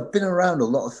 I've been around a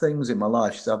lot of things in my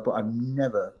life, she said, but I've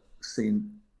never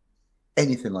seen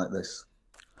anything like this.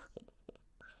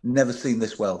 Never seen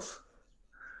this wealth.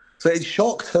 So it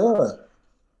shocked her.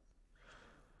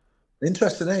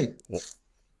 Interesting, eh?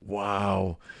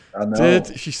 Wow. I know.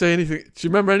 Did she say anything? Do you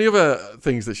remember any other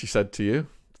things that she said to you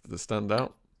that stand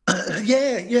out?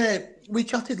 Yeah. We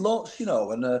chatted lots,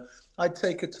 and I'd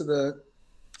take her to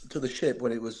the ship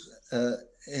when it was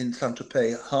in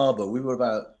Saint-Tropez harbour. We were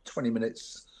about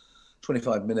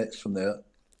 25 minutes from there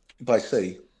by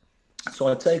sea. So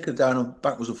I'd take her down and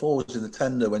backwards and forwards in the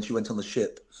tender when she went on the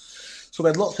ship. So we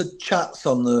had lots of chats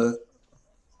on this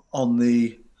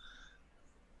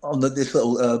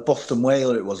little Boston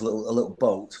whaler. It was a little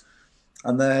boat,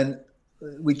 and then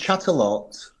we chat a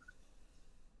lot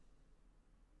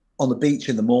on the beach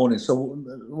in the morning. So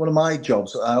one of my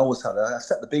jobs I always had, I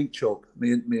set the beach up,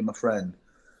 me and my friend.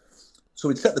 So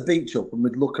we'd set the beach up and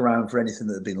we'd look around for anything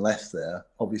that had been left there,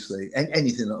 obviously,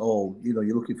 anything at all. You know,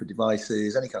 you're looking for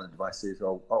devices, any kind of devices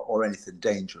or anything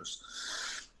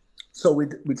dangerous. So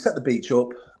we'd set the beach up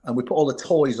and we'd put all the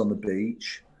toys on the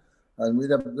beach, and we'd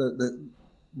have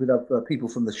people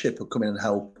from the ship who'd come in and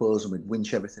help us, and we'd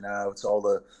winch everything out, all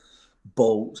the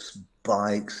boats,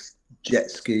 bikes, jet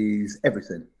skis,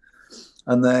 everything.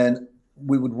 And then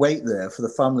we would wait there for the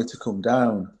family to come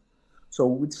down. So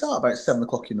we'd start about 7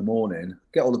 o'clock in the morning,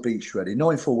 get all the beach ready,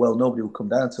 knowing full well nobody would come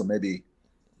down till maybe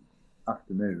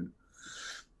afternoon.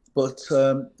 But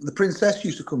the princess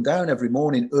used to come down every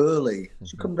morning early.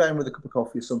 She'd come down with a cup of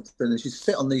coffee or something, and she'd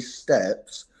sit on these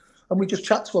steps, and we'd just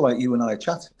chat to her like you and I are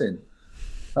chatting.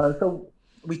 So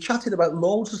we chatted about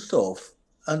loads of stuff.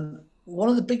 And one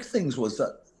of the big things was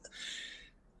that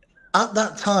at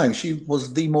that time, she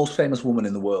was the most famous woman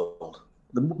in the world,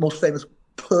 the most famous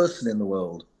person in the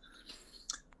world.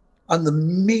 And the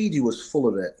media was full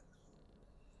of it.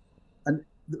 And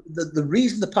the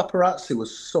reason the paparazzi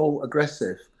was so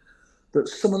aggressive, that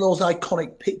some of those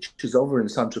iconic pictures of her in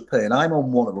Saint-Tropez, and I'm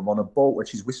on one of them on a boat where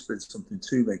she's whispering something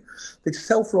to me, they'd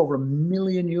sell for over €1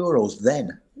 million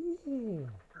then.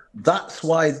 That's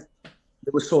why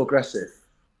they were so aggressive.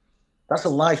 That's a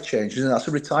life change, isn't it? That's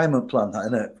a retirement plan,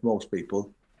 isn't it, for most people?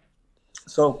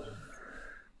 So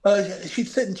she'd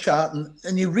sit and chat,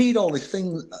 and you read all these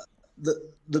things that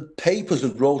the papers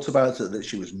had wrote about her, that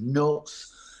she was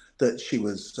nuts, that she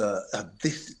was had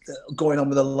this going on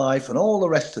with her life and all the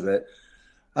rest of it.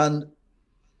 And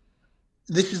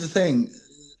this is the thing,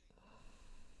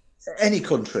 any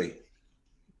country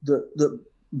that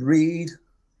read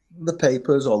the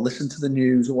papers or listen to the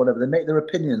news or whatever, they make their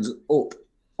opinions up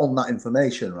on that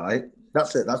information, right?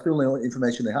 That's it. That's the only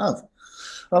information they have.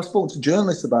 I've spoken to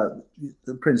journalists about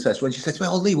the princess when she said to me,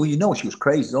 "Oh, Lee, well, you know she was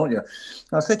crazy, don't you?"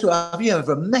 And I said to her, "Have you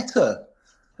ever met her?"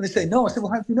 And they say, "No." I said,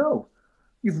 "Well, how do you know?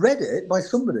 You've read it by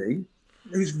somebody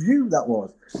whose view that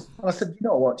was." And I said, "You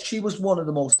know what? She was one of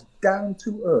the most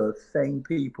down-to-earth, sane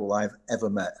people I've ever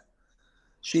met.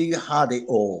 She had it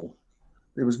all.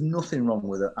 There was nothing wrong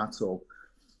with her at all."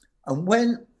 And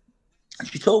when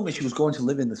she told me she was going to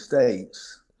live in the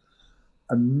States,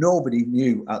 and nobody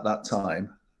knew at that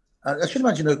time, I should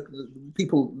imagine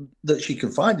people that she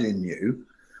confided in knew,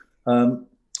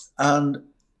 and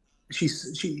she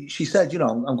said, "You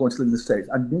know, I'm going to live in the States.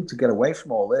 I need to get away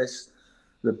from all this.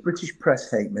 The British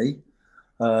press hate me.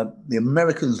 The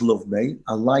Americans love me.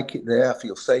 I like it there. I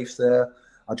feel safe there.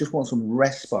 I just want some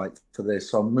respite for this.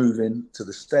 So I'm moving to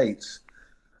the States,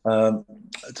 to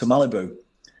Malibu."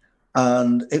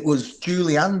 And it was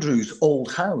Julie Andrews'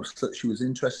 old house that she was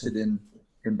interested in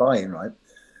buying, right?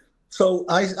 So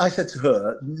I said to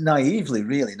her, naively,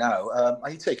 really now, "Are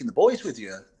you taking the boys with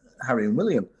you, Harry and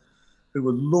William?" Who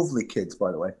were lovely kids,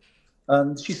 by the way.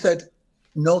 And she said,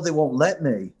 "No, they won't let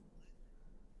me."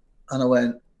 And I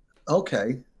went,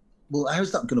 "Okay, well,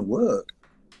 how's that going to work?"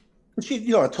 And she,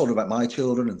 you know, I told her about my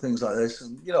children and things like this,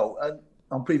 and, you know, and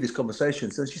on previous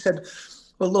conversations. And she said,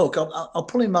 "Well, look, I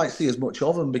probably might see as much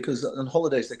of them because on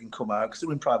holidays they can come out because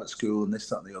they're in private school and this,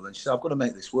 that, and the other." And she said, "I've got to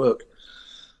make this work."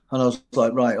 And I was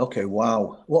like, "Right, okay,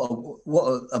 wow,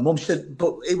 what a mum." She said,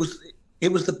 "But it was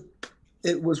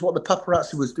what the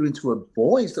paparazzi was doing to her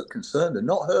boys that concerned her,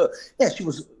 not her. Yeah, she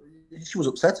was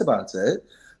upset about it,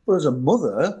 but as a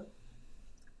mother,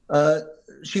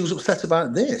 she was upset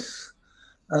about this."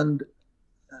 And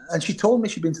she told me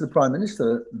she'd been to the Prime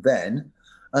Minister then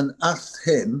and asked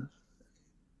him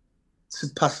to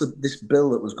pass this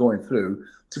bill that was going through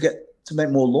to make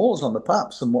more laws on the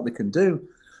paps and what they can do.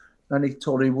 And he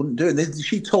told her he wouldn't do it.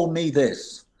 She told me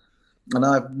this, and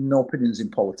I have no opinions in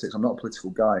politics. I'm not a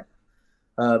political guy.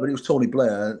 But it was Tony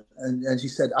Blair. And she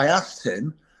said, "I asked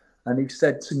him, and he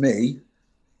said to me,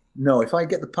 'No, if I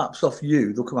get the paps off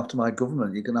you, they'll come after my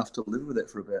government. You're going to have to live with it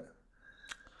for a bit.'"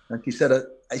 And she said,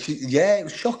 "Yeah, it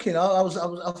was shocking.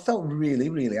 I felt really,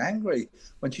 really angry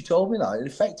when she told me that. It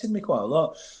affected me quite a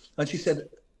lot." And she said,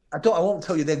 I won't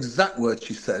tell you the exact words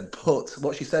she said, but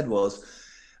what she said was,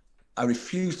 "I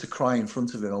refused to cry in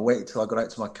front of him. I waited till I got out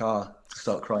to my car to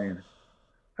start crying."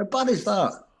 How bad is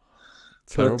that?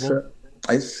 Terrible. But,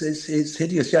 it's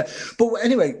hideous, yeah. But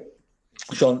anyway,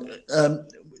 Sean,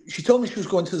 she told me she was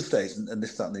going to the States and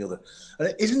this, that, and the other.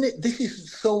 And isn't it? This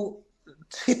is so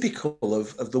typical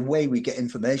of the way we get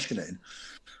information in.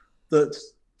 That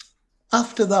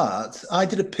after that, I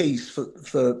did a piece for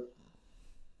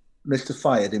Mr.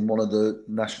 Fayed in one of the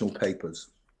national papers.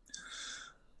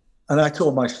 And I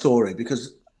told my story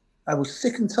because I was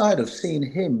sick and tired of seeing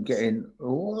him getting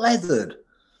leathered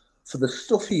for the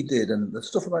stuff he did and the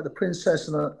stuff about the princess.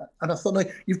 And I thought, no,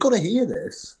 you've got to hear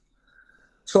this.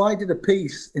 So I did a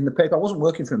piece in the paper. I wasn't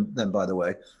working for them, by the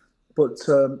way, but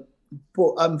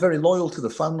I'm very loyal to the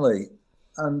family.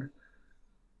 And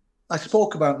I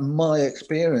spoke about my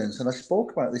experience, and I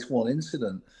spoke about this one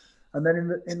incident. And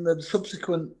then in the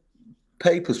subsequent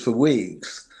papers for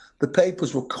weeks, the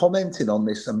papers were commenting on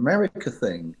this America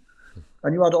thing.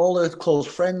 And you had all her close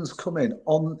friends coming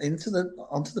onto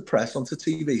the press, onto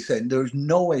TV, saying there was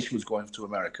no way she was going to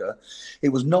America. It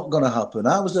was not going to happen.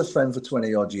 I was her friend for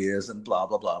 20 odd years and blah,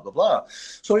 blah, blah, blah, blah.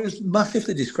 So it was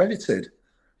massively discredited.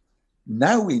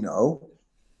 Now we know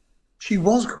she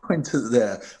was going to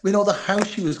there. We know the house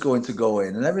she was going to go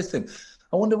in and everything.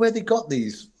 I wonder where they got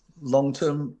these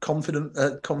long-term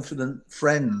confident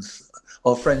friends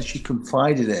or friends she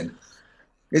confided in.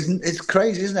 It's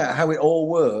crazy, isn't it, how it all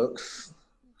works?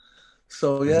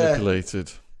 So, yeah.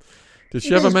 Manipulated. Did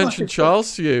she ever mention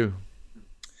Charles to you?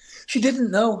 She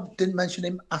didn't mention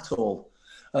him at all.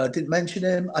 Didn't mention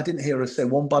him. I didn't hear her say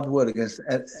one bad word against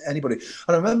anybody.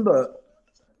 And I remember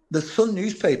the Sun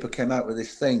newspaper came out with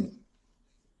this thing.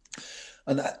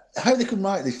 And how they can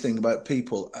write this thing about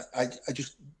people, I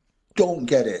just don't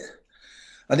get it.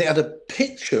 And it had a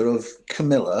picture of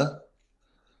Camilla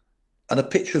and a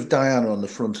picture of Diana on the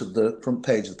front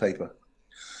page of the paper.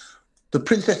 The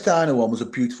Princess Diana one was a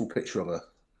beautiful picture of her.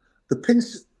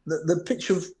 The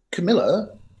picture of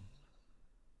Camilla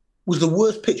was the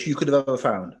worst picture you could have ever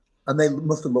found. And they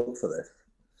must have looked for this.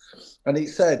 And it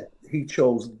said he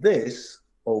chose this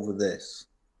over this,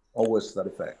 or worse to that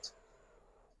effect.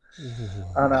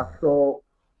 And I thought,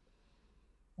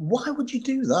 why would you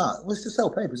do that? Well, it's to sell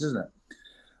papers, isn't it?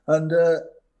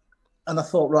 And I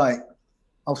thought, right,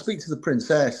 I'll speak to the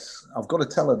princess. I've got to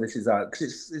tell her this is out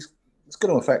because it's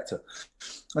going to affect her.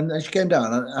 And then she came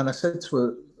down and I said to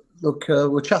her, look,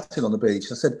 we're chatting on the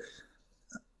beach. I said,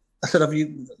 have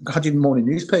you had your morning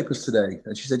newspapers today?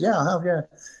 And she said, yeah, I have, yeah.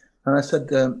 And I said,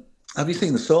 have you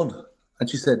seen the Sun? And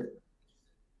she said,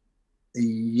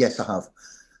 yes, I have.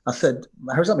 I said,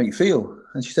 how does that make you feel?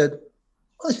 And she said,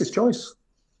 well, it's his choice.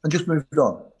 And just moved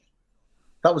on.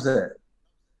 That was it.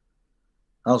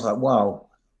 I was like, wow,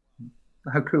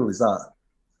 how cool is that?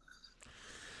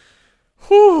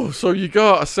 Whew, so you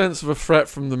got a sense of a threat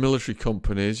from the military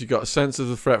companies. You got a sense of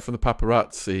the threat from the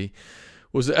paparazzi.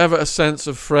 Was there ever a sense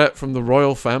of threat from the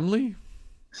royal family?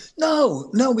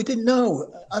 No, we didn't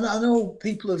know. And I know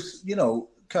people have,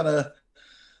 kind of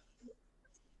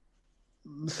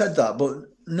said that, but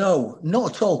no,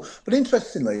 not at all. But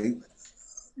interestingly,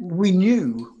 we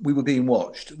knew we were being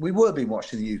watched. We were being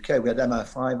watched in the UK. We had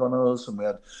MI5 on us and we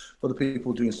had other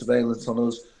people doing surveillance on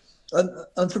us.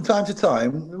 And from time to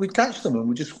time, we'd catch them and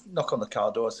we'd just knock on the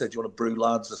car door and say, do you want to brew,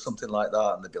 lads, or something like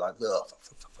that? And they'd be like, ugh,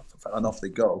 and off they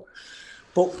go.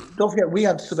 But don't forget, we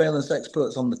had surveillance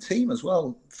experts on the team as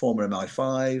well, former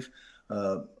MI5,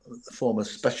 former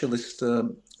specialist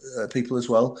people as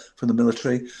well from the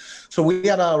military. So we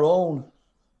had our own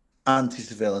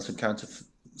anti-surveillance and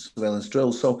counter-surveillance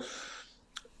drills. So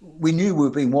we knew we were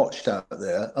being watched out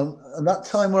there. And that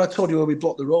time when I told you where we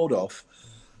blocked the road off,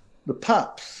 the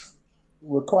Paps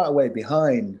were quite a way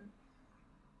behind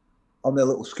on their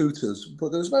little scooters. But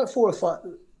there was about 4 or 5...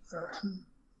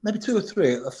 maybe 2 or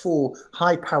 3 or 4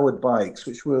 high-powered bikes,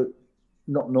 which were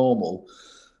not normal.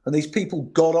 And these people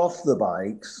got off the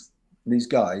bikes, these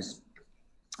guys,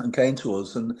 and came to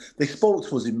us. And they spoke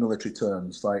to us in military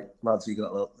terms, like, lads, are you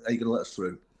going to let us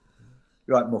through?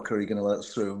 You're right, mucker, are you going to let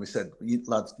us through? And we said,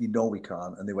 lads, you know we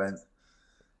can't. And they went,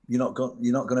 you're not going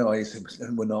to? I said,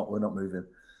 we're not moving.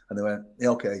 And they went, yeah,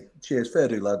 okay, cheers, fair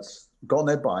do, lads. Got on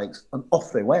their bikes, and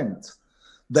off they went.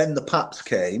 Then the Paps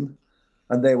came,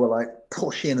 and they were like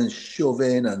pushing and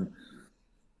shoving and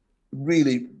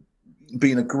really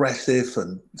being aggressive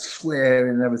and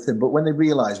swearing and everything. But when they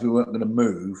realised we weren't going to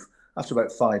move, after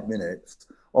about 5 minutes,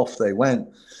 off they went.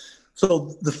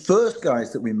 So the first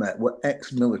guys that we met were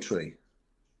ex-military.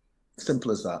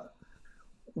 Simple as that.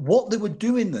 What they were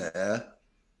doing there,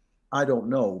 I don't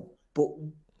know. But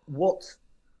what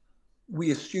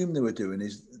we assume they were doing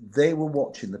is they were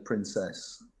watching the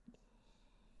princess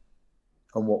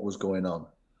and what was going on.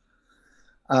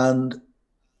 And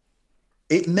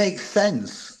it makes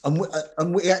sense.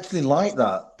 And we actually like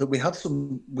that we had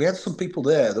some people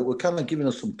there that were kind of giving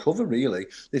us some cover, really.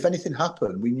 If anything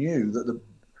happened, we knew that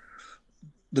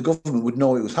the government would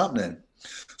know it was happening.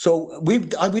 So we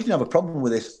didn't have a problem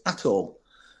with this at all.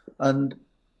 And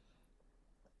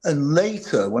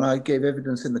later, when I gave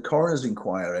evidence in the coroner's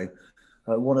inquiry,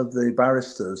 one of the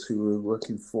barristers who were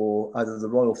working for either the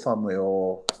royal family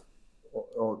or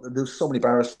there was so many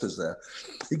barristers there.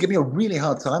 He gave me a really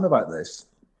hard time about this.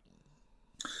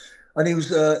 And he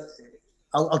was.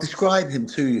 I'll describe him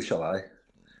to you, shall I?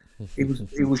 He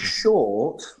was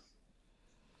short,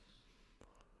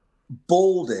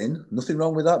 balding. Nothing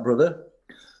wrong with that, brother.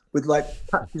 With like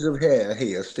patches of hair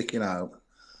here sticking out,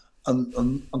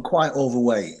 and quite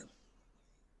overweight.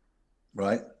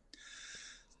 Right.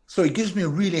 So he gives me a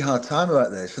really hard time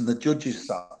about this, and the judges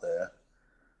sat there.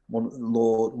 Was it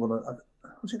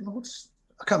Lord?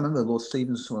 I can't remember, Lord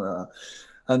Stevens or something like that.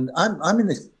 And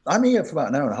I'm here for about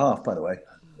an hour and a half, by the way,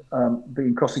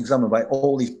 being cross-examined by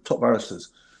all these top barristers.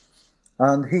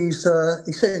 And he's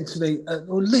saying to me,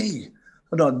 "Oh, Lee,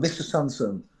 no, Mr.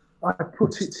 Sansum, I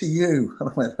put it to you." And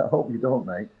I went, "I hope you don't,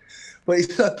 mate." But he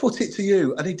said, "I put it to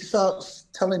you," and he starts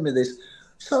telling me this.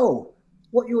 So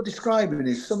what you're describing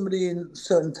is somebody in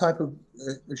certain type of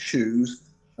shoes,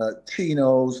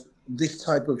 chinos, this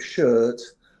type of shirt,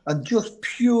 and just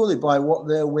purely by what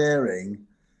they're wearing,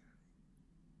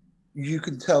 you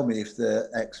can tell me if they're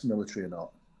ex-military or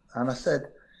not. And I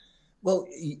said, well,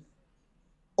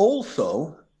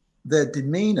 also their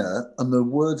demeanour and the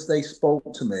words they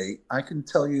spoke to me, I can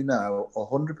tell you now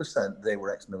 100% they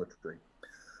were ex-military.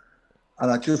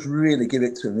 And I just really give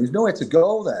it to him. There's nowhere to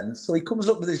go then. So he comes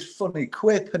up with this funny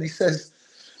quip and he says,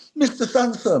 "Mr.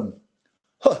 Sansum,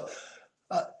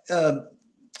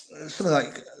 something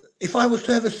like, if I was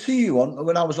to ever see you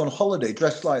when I was on holiday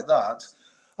dressed like that,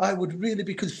 I would really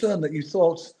be concerned that you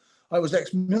thought I was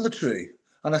ex-military."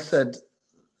 And I said,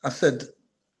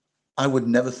 "I would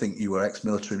never think you were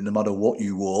ex-military no matter what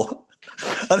you wore."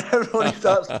 And everybody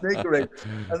starts sniggering.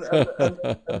 And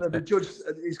then the judge,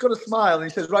 he's got a smile and he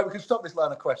says, "Right, we can stop this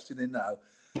line of questioning now."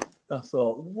 I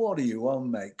thought, what are you on,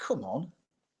 mate? Come on.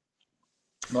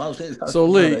 Well, so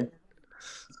Lee,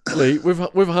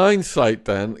 with hindsight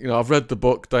then, I've read the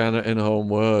book Diana in Her Own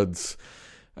Words,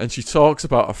 and she talks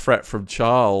about a threat from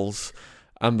Charles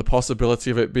and the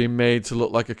possibility of it being made to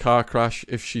look like a car crash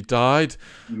if she died.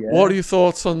 Yeah. What are your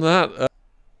thoughts on that?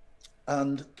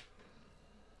 And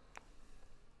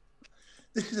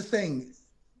this is the thing,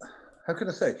 how can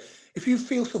I say? If you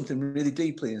feel something really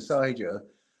deeply inside you,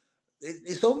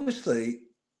 it's obviously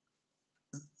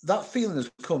that feeling has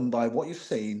come by what you've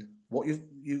seen, what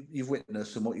you've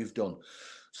witnessed, and what you've done.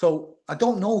 So I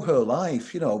don't know her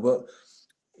life, but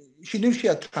she knew she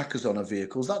had trackers on her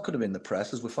vehicles. That could have been the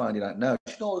press, as we're finding out now.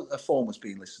 She knew her phone was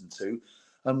being listened to,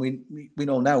 and we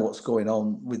know now what's going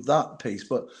on with that piece.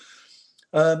 But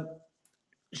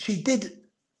she did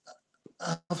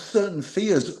have certain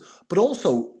fears, but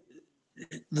also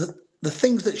the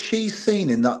things that she's seen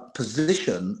in that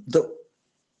position that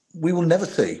we will never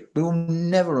see. We will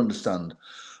never understand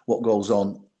what goes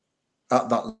on at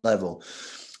that level.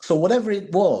 So whatever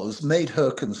it was made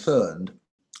her concerned.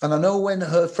 And I know when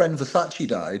her friend Versace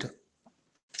died,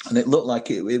 and it looked like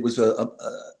it was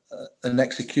an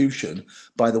execution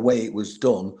by the way it was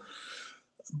done.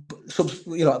 So,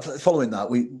 following that,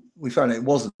 we found it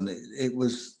wasn't. It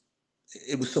was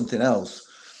something else.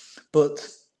 But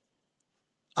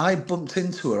I bumped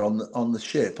into her on the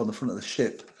ship, on the front of the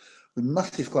ship, with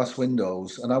massive glass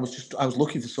windows, and I was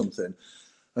looking for something,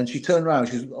 and she turned around.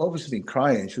 She's obviously been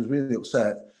crying. She was really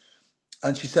upset,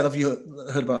 and she said, "Have you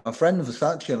heard about my friend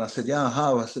Versace?" And I said, "Yeah, I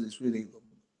have." I said, "It's really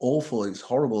awful. It's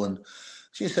horrible." And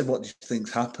she said, "What do you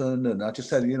think's happened?" And I just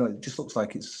said, "It just looks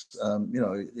like it's,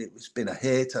 it's been a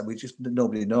hit, and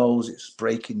nobody knows. It's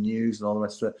breaking news and all the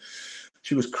rest of it."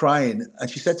 She was crying, and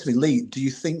she said to me, "Lee, do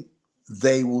you think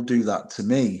they will do that to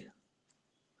me?"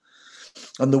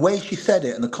 And the way she said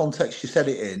it and the context she said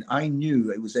it in, I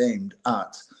knew it was aimed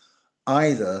at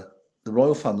either the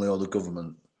royal family or the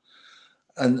government.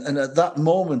 And at that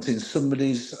moment, in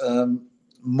somebody's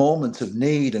moment of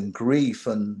need and grief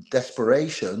and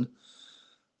desperation,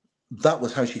 that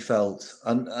was how she felt.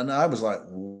 And I was like,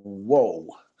 whoa,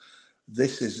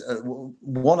 this is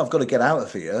one, I've got to get out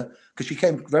of here, because she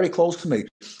came very close to me.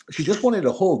 She just wanted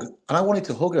a hug, and I wanted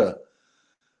to hug her.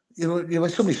 When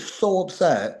somebody's so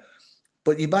upset,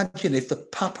 but you imagine if the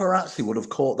paparazzi would have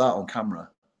caught that on camera.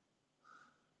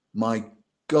 My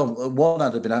God, one,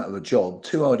 I'd have been out of a job.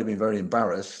 Two, I would have been very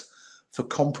embarrassed for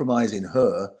compromising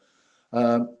her.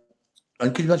 And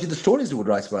can you imagine the stories they would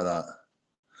write about that?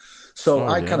 So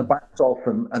I kind of backed off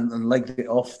and legged it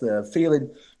off there, feeling,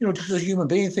 just as a human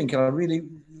being, thinking I really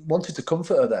wanted to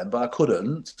comfort her then, but I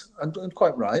couldn't. And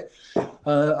quite right.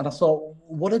 And I thought,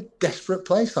 what a desperate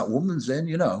place that woman's in,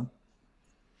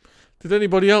 Did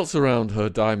anybody else around her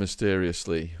die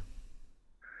mysteriously?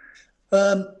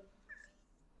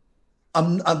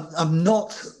 I've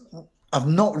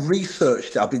not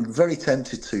researched it. I've been very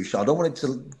tempted to, Sean. I don't want it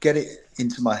to get it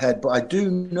into my head, but I do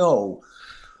know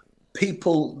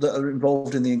people that are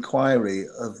involved in the inquiry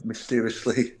have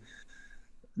mysteriously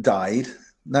died.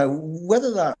 Now,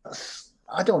 whether that's,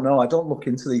 I don't know. I don't look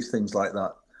into these things like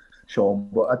that, Sean,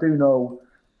 but I do know,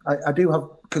 I do have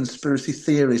conspiracy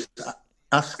theorists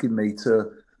asking me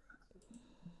to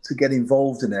get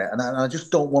involved in it, and I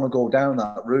just don't want to go down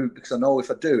that route because I know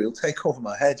if I do, it'll take over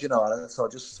my head, So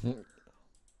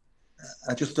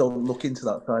I just don't look into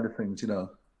that side of things,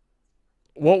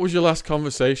 What was your last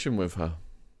conversation with her?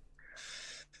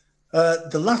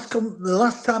 The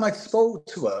last time I spoke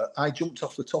to her, I jumped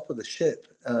off the top of the ship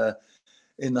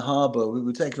in the harbour. We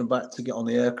were taking them back to get on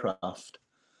the aircraft,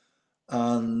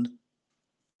 and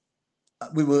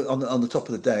we were on the top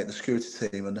of the deck, the security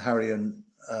team, and Harry and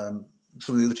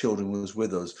some of the other children was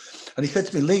with us. And he said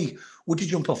to me, "Lee, would you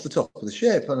jump off the top of the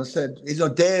ship?" And I said,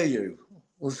 "Dare you?"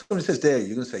 Well, somebody says, "Dare you?"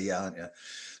 You're going to say, "Yeah, aren't you?"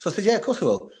 So I said, "Yeah, of course I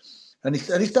will." And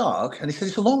it's dark, and he said,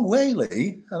 "It's a long way,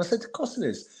 Lee." And I said, "Of course it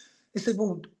is." He said,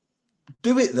 "Well,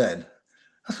 do it then."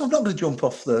 I said, "I'm not going to jump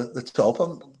off the top.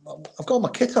 I've got my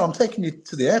kit on. I'm taking you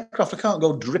to the aircraft. I can't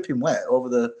go dripping wet over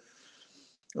to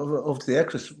the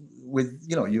aircraft with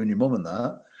you and your mum and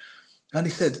that." And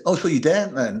he said, "Oh, so you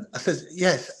daren't then?" I said,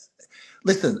 "Yes.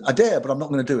 Listen, I dare, but I'm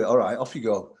not going to do it. All right, off you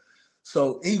go."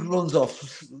 So he runs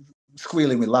off,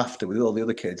 squealing with laughter with all the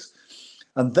other kids.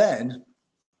 And then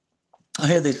I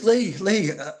hear this, Lee,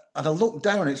 and I look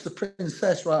down, it's the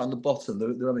princess right on the bottom.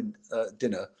 They're having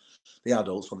dinner, the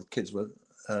adults, while the kids were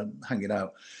hanging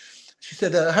out. She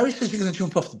said, "Harry says you're going to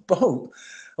jump off the boat,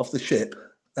 off the ship."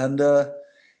 And I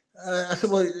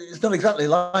said, "Well, it's not exactly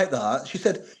like that." She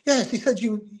said, "Yes, he said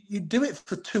you do it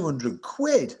for 200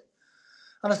 quid.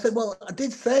 And I said, "Well, I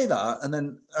did say that." And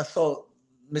then I saw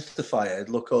mystified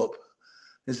look up.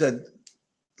 He said,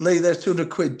 "Lee, there's 200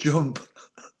 quid jump."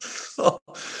 So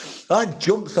I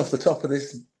jumped off the top of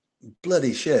this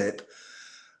bloody ship.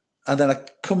 And then I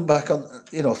come back on,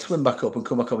 swim back up and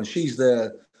come back up. And she's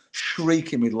there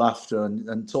shrieking with laughter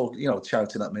and talking,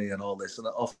 shouting at me and all this. And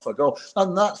off I go.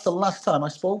 And that's the last time I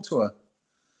spoke to her.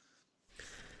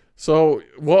 So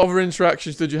what other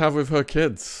interactions did you have with her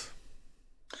kids?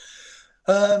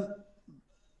 The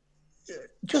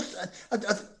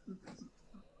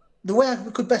way I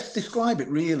could best describe it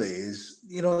really is,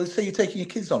 say you're taking your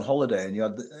kids on holiday and you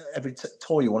had every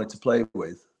toy you wanted to play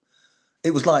with. It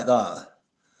was like that.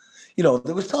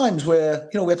 There was times where,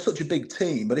 we had such a big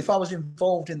team, but if I was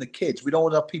involved in the kids, we'd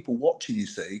always have people watching, you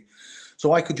see.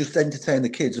 So I could just entertain the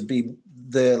kids and be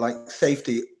their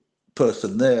safety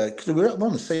person there because we were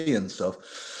on the sea and stuff.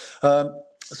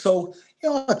 So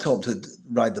I taught them to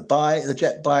ride the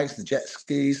jet bikes, the jet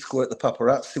skis, squirt the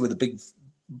paparazzi with a big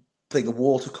thing of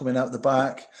water coming out the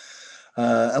back.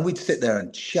 And we'd sit there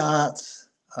and chat.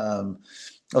 I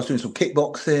was doing some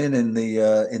kickboxing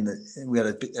we had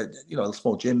a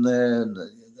small gym there, and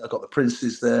I got the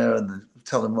princes there and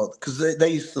tell them because they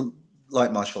used to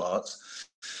like martial arts.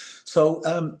 So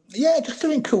just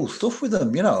doing cool stuff with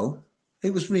them.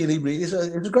 It was really, really, it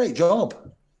was a great job.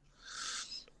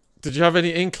 Did you have any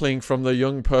inkling from the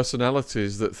young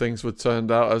personalities that things would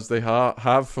turn out as they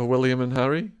have for William and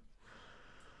Harry?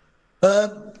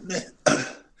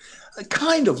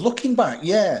 Kind of, looking back,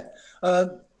 yeah.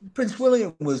 Prince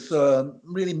William was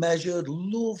really measured,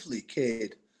 lovely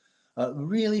kid,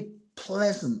 really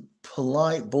pleasant,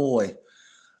 polite boy,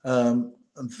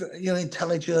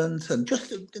 intelligent and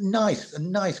just a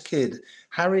nice kid.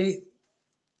 Harry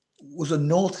was a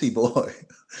naughty boy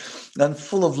and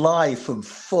full of life and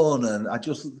fun, and I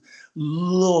just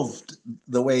loved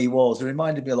the way he was. It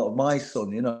reminded me a lot of my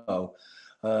son,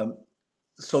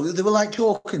 so they were like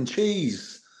chalk and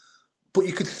cheese, but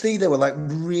you could see they were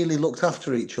really looked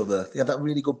after each other. They had that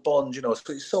really good bond, so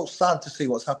it's so sad to see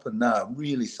what's happened now,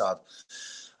 really sad.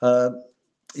 So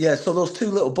those two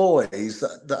little boys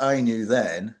that I knew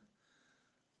then,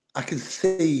 I can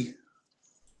see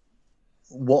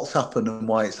what's happened and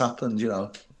why it's happened,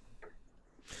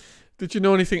 Did you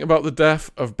know anything about the death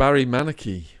of Barry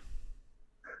Manicky?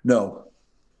 No.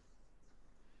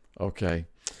 Okay.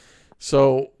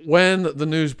 So when the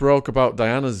news broke about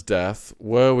Diana's death,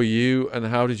 where were you and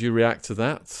how did you react to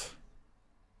that?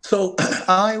 So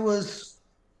I was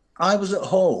at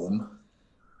home.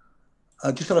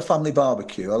 I just had a family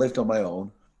barbecue. I lived on my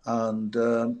own, and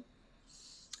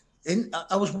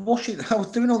I was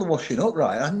doing all the washing up,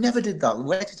 right? I never did that. I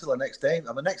waited till the next day.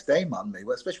 I'm a next day man, me,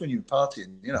 especially when you're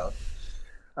partying,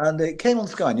 And it came on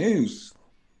Sky News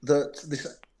that this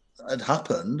had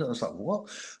happened. I was like, what?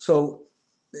 So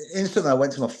instantly I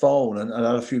went to my phone and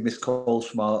I had a few missed calls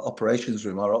from our operations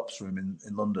room, our ops room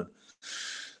in London.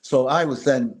 So I was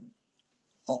then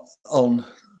on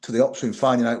to the ops room,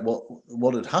 finding out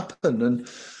what had happened. And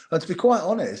to be quite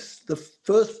honest, the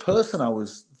first person I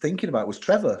was thinking about was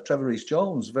Trevor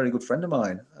Rees-Jones, a very good friend of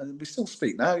mine, and we still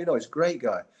speak now. You know, he's a great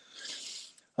guy.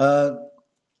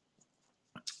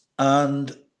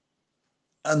 And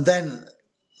then,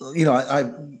 you know,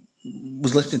 I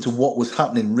was listening to what was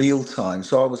happening real time,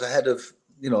 so I was ahead of,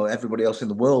 you know, everybody else in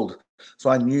the world. So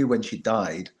I knew when she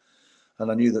died,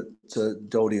 and I knew that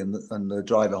Dodie and the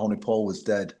driver Honey Paul was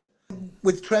dead.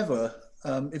 With Trevor,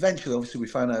 eventually, obviously, we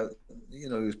found out, you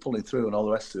know, he was pulling through and all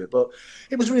the rest of it. But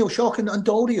it was a real shock, and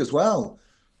Dodie as well.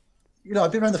 You know,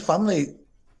 I've been around the family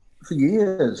for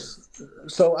years,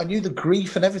 so I knew the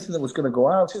grief and everything that was going to go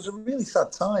out. It was a really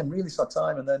sad time.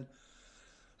 And then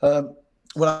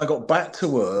when I got back to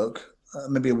work,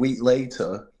 maybe a week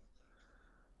later,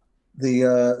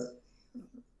 it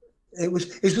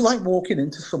was like walking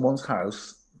into someone's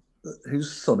house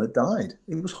whose son had died.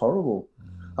 It was horrible,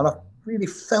 and I really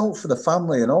felt for the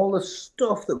family and all the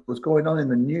stuff that was going on in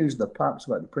the news, the paps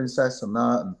about the princess and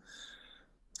that, and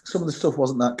some of the stuff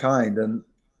wasn't that kind. And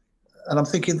I'm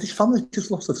thinking, this family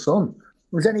just lost a son.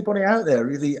 Does anybody out there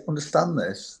really understand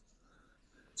this?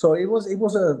 So it was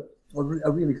a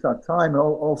really sad time. And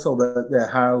also their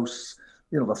house,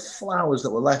 you know, the flowers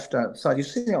that were left outside. You've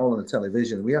seen it all on the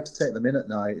television. We had to take them in at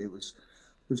night. It was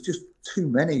just too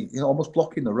many, you know, almost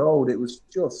blocking the road. It was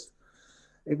just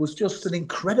an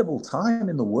incredible time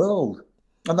in the world.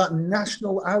 And that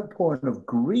national outpouring of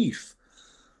grief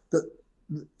that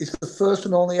it's the first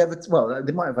and only ever, well,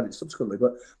 they might have had it subsequently,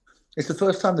 but it's the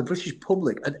first time the British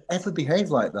public had ever behaved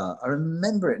like that. I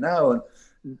remember it now, and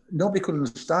nobody could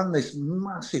understand this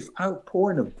massive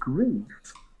outpouring of grief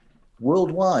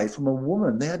worldwide from a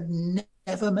woman they had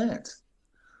never met.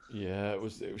 Yeah,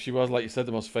 she was, like you said,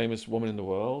 the most famous woman in the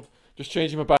world. Just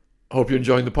changing my back. Hope you're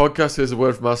enjoying the podcast. Here's a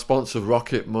word from our sponsor,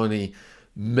 Rocket Money.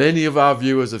 Many of our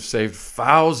viewers have saved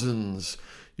thousands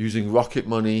using Rocket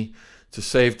Money to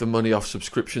save the money off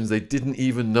subscriptions they didn't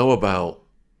even know about.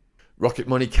 Rocket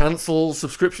Money cancels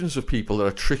subscriptions for people that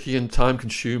are tricky and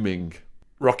time-consuming.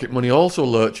 Rocket Money also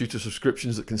alerts you to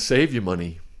subscriptions that can save you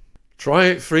money. Try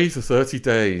it free for 30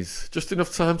 days, just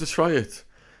enough time to try it,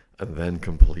 and then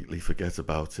completely forget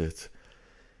about it.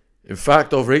 In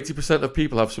fact, over 80% of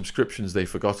people have subscriptions they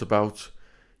forgot about.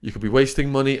 You could be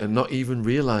wasting money and not even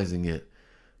realizing it.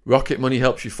 Rocket Money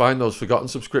helps you find those forgotten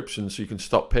subscriptions so you can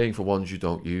stop paying for ones you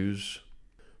don't use.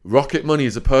 Rocket Money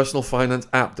is a personal finance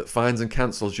app that finds and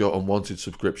cancels your unwanted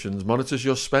subscriptions, monitors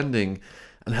your spending,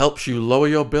 and helps you lower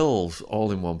your bills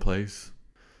all in one place.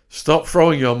 Stop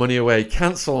throwing your money away,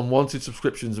 cancel unwanted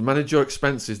subscriptions, and manage your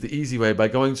expenses the easy way by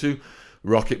going to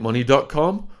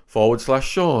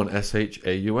rocketmoney.com/Sean,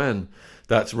 S-H-A-U-N.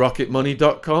 That's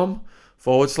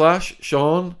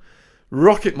rocketmoney.com/Sean,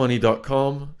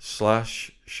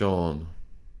 rocketmoney.com/Sean.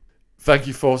 Thank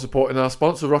you for supporting our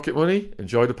sponsor, Rocket Money.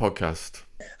 Enjoy the podcast.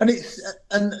 And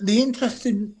the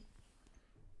interesting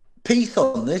piece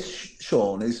on this,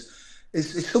 Sean, is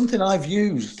something I've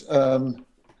used, and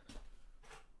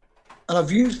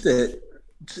I've used it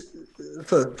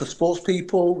for sports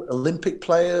people, Olympic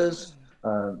players,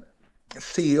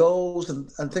 CEOs,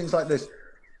 and things like this.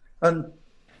 And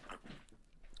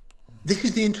this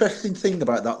is the interesting thing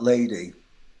about that lady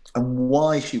and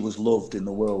why she was loved in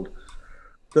the world.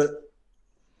 But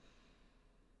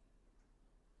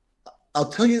I'll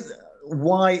tell you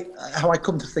how I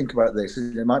come to think about this.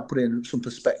 It might put it in some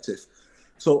perspective.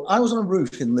 So I was on a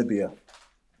roof in Libya,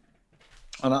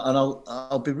 and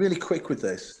I'll be really quick with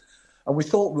this. And we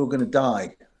thought we were going to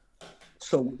die.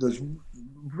 So there's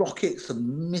rockets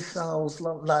and missiles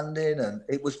landing, and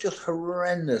it was just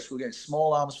horrendous. We were getting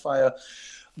small arms fire.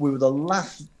 We were the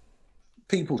last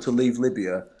people to leave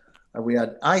Libya, and we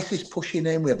had ISIS pushing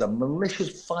in. We had the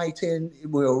militias fighting.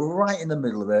 We were right in the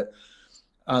middle of it.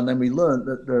 And then we learned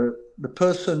that the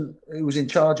person who was in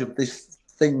charge of this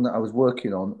thing that I was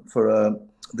working on for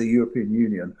the European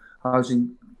Union, I was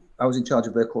in charge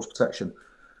of their coast protection.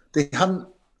 They hadn't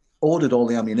ordered all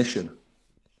the ammunition.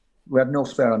 We had no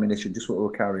spare ammunition, just what we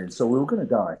were carrying. So we were going to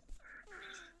die,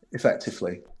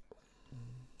 effectively.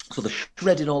 So they're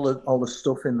shredding all the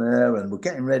stuff in there, and we're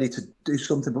getting ready to do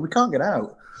something, but we can't get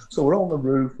out. So we're on the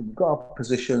roof, and we've got our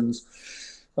positions.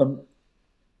 And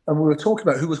we were talking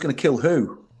about who was going to kill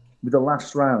who with the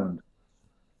last round.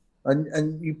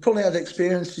 And you probably had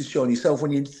experiences, Sean, yourself,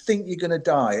 when you think you're going to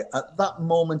die at that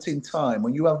moment in time,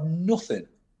 when you have nothing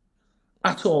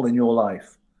at all in your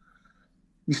life.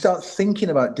 You start thinking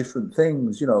about different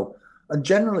things, you know, and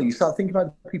generally you start thinking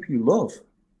about the people you love.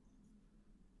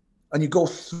 And you go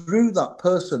through that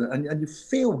person and you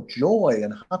feel joy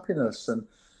and happiness.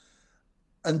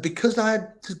 and because I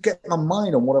had to get my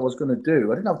mind on what I was going to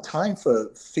do, I didn't have time for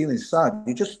feeling sad.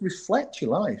 You just reflect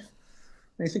your life.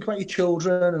 And you think about your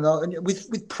children and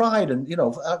with pride. And, you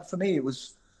know, for me, it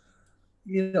was,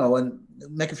 you know, and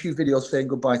make a few videos saying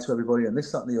goodbye to everybody and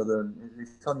this, that, and the other. And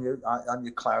it's on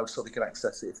your cloud so they can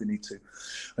access it if they need to.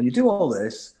 And you do all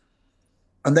this,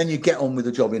 and then you get on with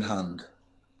the job in hand.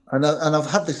 And I've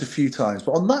had this a few times,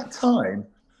 but on that time,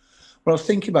 when I was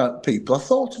thinking about people, I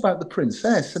thought about the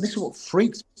princess, and this is what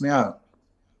freaks me out.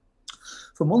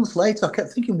 For months later, I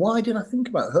kept thinking, why didn't I think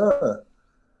about her?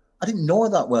 I didn't know her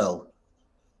that well,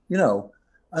 you know.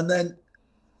 And then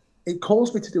it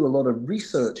caused me to do a lot of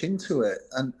research into it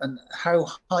and how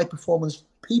high performance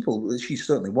people, she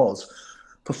certainly was,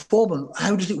 perform,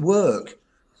 how does it work?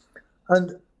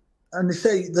 And they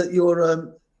say that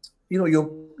your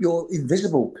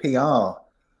invisible PR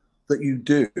that you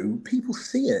do, people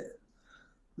see it.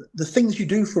 The things you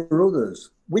do for others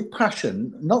with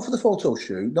passion, not for the photo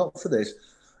shoot, not for this,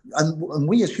 and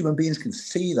we as human beings can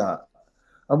see that.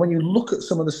 And when you look at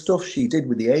some of the stuff she did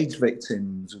with the AIDS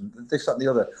victims and this, that, and the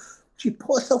other, she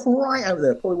put herself right out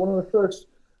there. Probably one of the first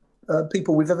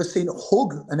people we've ever seen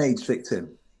hug an AIDS victim.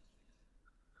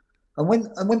 And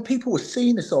when people were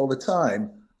seeing this all the time,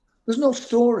 there's no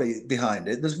story behind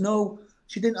it.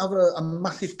 She didn't have a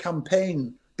massive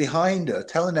campaign behind her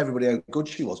telling everybody how good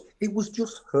she was. It was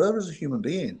just her as a human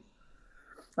being.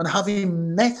 And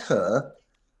having met her,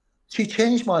 she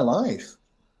changed my life.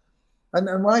 And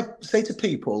when I say to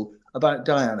people about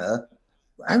Diana,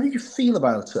 how did you feel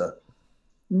about her?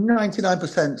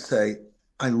 99% say,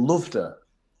 I loved her.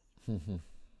 Mm-hmm.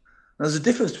 There's a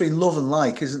difference between love and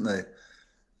like, isn't there?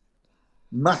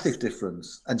 Massive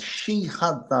difference. And she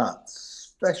had that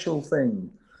special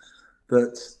thing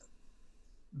that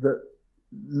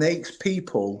makes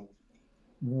people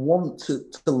want to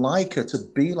like her, to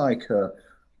be like her.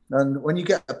 And when you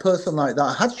get a person like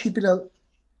that, had she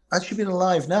been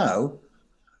alive now,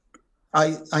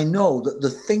 I know that the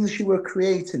things she were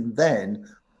creating then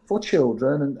for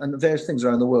children and various things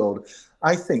around the world,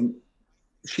 I think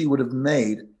she would have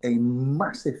made a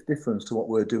massive difference to what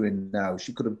we're doing now.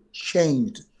 She could have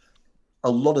changed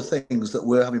a lot of things that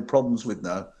we're having problems with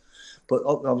now. But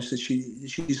obviously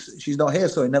she's not here,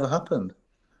 so it never happened.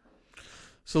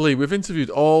 So Lee, we've interviewed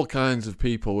all kinds of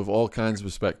people with all kinds of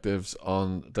perspectives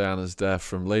on Diana's death,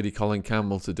 from Lady Colin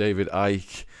Campbell to David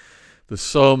Icke. There's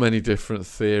so many different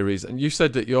theories. And you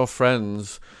said that you're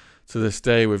friends to this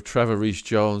day with Trevor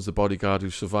Rees-Jones, the bodyguard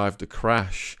who survived the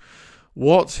crash.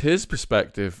 What's his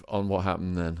perspective on what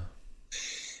happened then?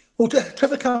 Well,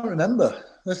 Trevor can't remember.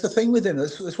 That's the thing with him.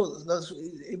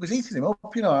 It was eating him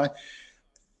up, you know.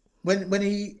 When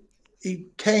he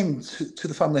came to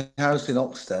the family house in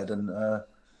Oxted,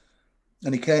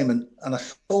 and he came and I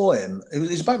saw him. He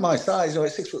was about my size, you know,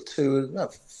 6'2",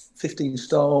 about 15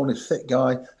 stone. He's a fit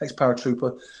guy,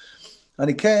 ex-paratrooper. And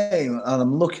he came, and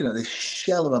I'm looking at this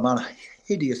shell of a man,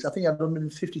 hideous. I think he had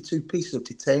 152 pieces of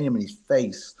titanium in his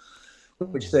face,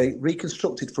 which they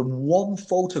reconstructed from one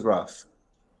photograph,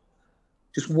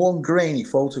 just one grainy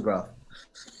photograph.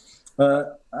 And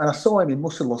I saw him. He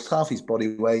must have lost half his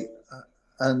body weight,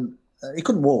 and he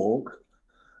couldn't walk,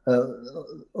 other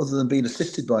than being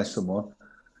assisted by someone.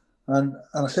 And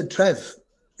I said, Trev,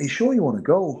 are you sure you want to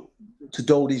go to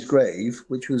Dodie's grave,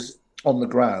 which was on the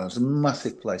grounds, a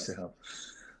massive place to have?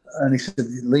 And he said,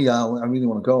 Lee, I really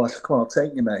want to go. I said, come on, I'll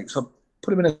take you, mate. So I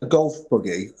put him in a golf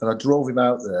buggy, and I drove him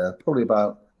out there, probably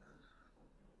about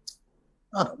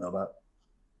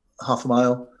half a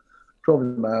mile. Drove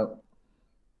him out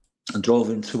and drove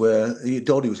him to where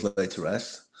Dodie was laid to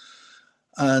rest.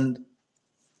 And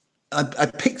I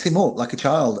picked him up like a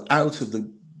child out of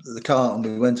the car, and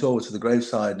we went over to the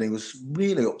graveside, and he was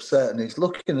really upset, and he's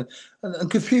looking and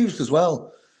confused as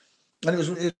well. And it was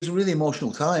a really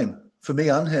emotional time for me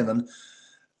and him. And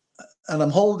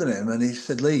I'm holding him, and he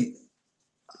said, Lee,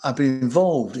 I've been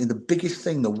involved in the biggest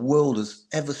thing the world has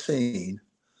ever seen,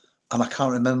 and I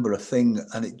can't remember a thing,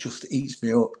 and it just eats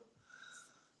me up.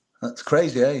 That's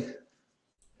crazy, eh?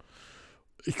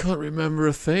 He can't remember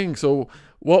a thing. So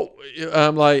what?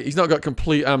 Like, he's not got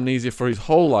complete amnesia for his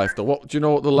whole life, though. What do you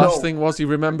know? What the last thing was he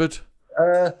remembered?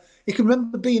 He can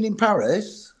remember being in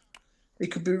Paris. He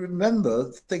could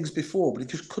remember things before, but he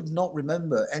just could not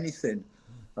remember anything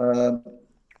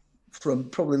from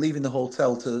probably leaving the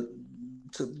hotel to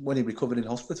when he recovered in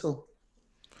hospital.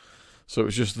 So it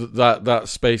was just that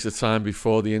space of time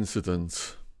before the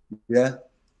incident. Yeah.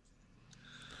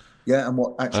 Yeah, and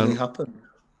what actually happened.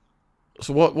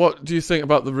 So what do you think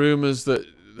about the rumours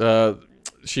that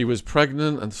she was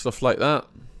pregnant and stuff like that?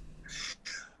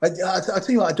 I tell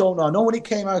you what, I don't know. I know when it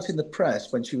came out in the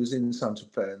press when she was in Santa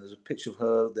Fe, and there's a picture of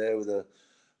her there with a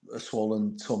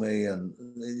swollen tummy, and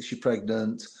is she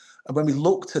pregnant? And when we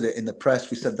looked at it in the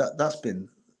press, we said that's been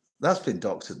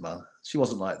doctored, man. She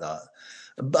wasn't like that.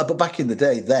 But back in the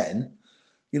day, then,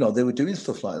 you know, they were doing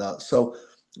stuff like that. So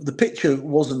the picture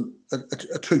wasn't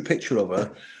a true picture of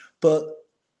her, but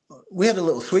we had a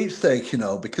little sweepstake, you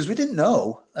know, because we didn't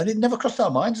know, and it never crossed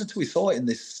our minds until we saw it in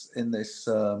this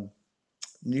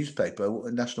newspaper,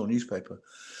 a national newspaper.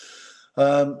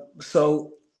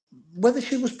 So whether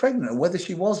she was pregnant or whether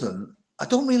she wasn't, I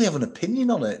don't really have an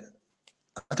opinion on it.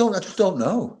 I just don't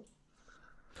know.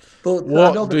 But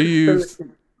what I know do you?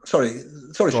 Sorry,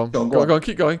 Go Sean, on,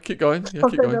 keep going. Yeah, keep going.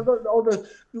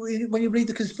 When you read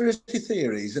the conspiracy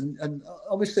theories, and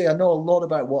obviously I know a lot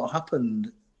about what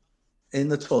happened in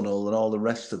the tunnel and all the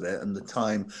rest of it, and the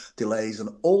time delays and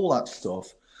all that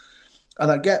stuff.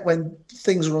 And I get when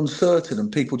things are uncertain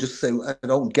and people just say, I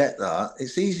don't get that,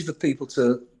 it's easy for people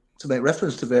to make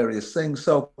reference to various things.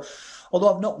 So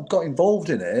although I've not got involved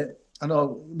in it, I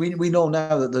know we know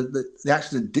now that the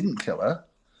accident didn't kill her.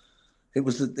 It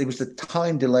was the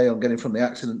time delay on getting from the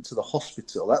accident to the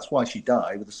hospital. That's why she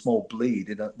died with a small bleed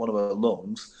in one of her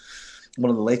lungs. One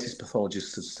of the latest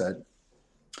pathologists has said.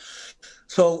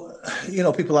 So, you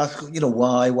know, people ask, you know,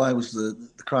 why was the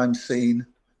crime scene?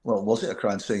 Well, was it a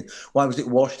crime scene? Why was it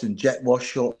washed and jet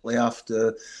washed shortly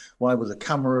after? Why were the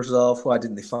cameras off? Why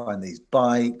didn't they find these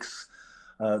bikes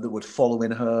that would follow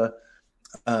in her?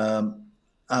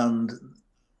 And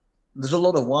there's a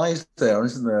lot of whys there,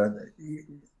 isn't there?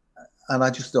 And I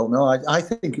just don't know. I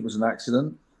think it was an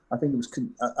accident. I think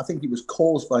it was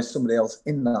caused by somebody else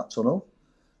in that tunnel,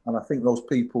 and I think those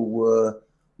people were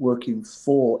working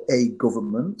for a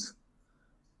government,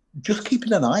 just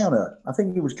keeping an eye on her. I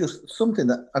think it was just something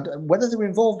that, whether they were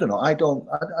involved or not, I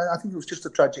think it was just a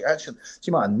tragic action.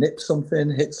 She might have nipped something,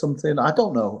 hit something. I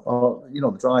don't know, or you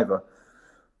know, the driver.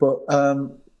 But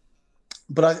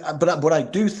what I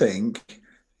do think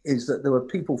is that there were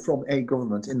people from a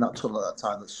government in that tunnel at that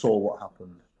time that saw what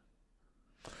happened.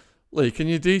 Lee, can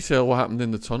you detail what happened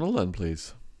in the tunnel then,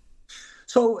 please?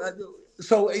 So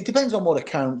it depends on what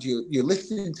account you're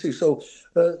listening to. So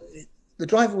the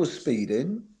driver was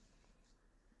speeding.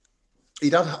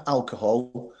 He'd had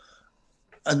alcohol,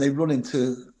 and they run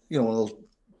into, you know, one of those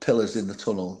pillars in the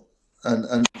tunnel,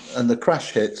 and the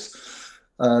crash hits.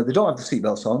 They don't have the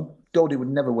seatbelts on. Dodie would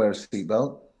never wear a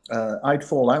seatbelt. I'd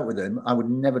fall out with him. I would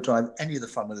never drive any of the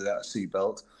family without a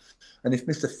seatbelt. And if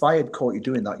Mr. Fayed caught you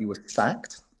doing that, you were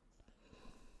sacked.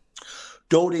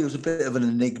 Dodie was a bit of an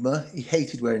enigma. He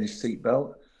hated wearing his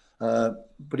seatbelt,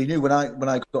 but he knew when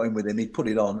I got in with him, he'd put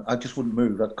it on. I just wouldn't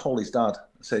move. I'd call his dad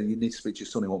and say, "You need to speak to your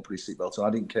son. He won't put his seatbelt on." I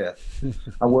didn't care.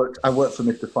 I worked for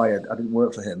Mr. Fayed. I didn't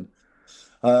work for him.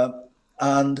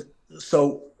 And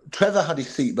so Trevor had his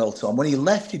seatbelt on. When he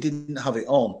left, he didn't have it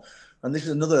on. And this is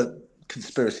another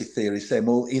conspiracy theory saying,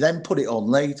 well, he then put it on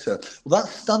later. Well,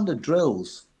 that's standard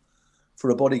drills for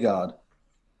a bodyguard.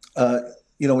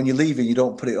 You know, when you're leaving, you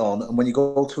don't put it on, and when you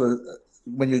go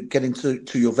when you're getting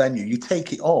to your venue, you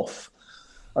take it off.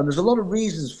 And there's a lot of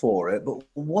reasons for it, but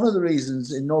one of the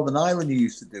reasons in Northern Ireland you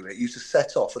used to do it, you used to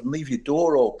set off and leave your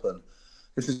door open.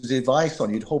 If there's a device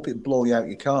on, you'd hope it'd blow you out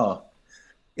your car.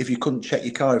 If you couldn't check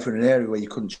your car, if you're in an area where you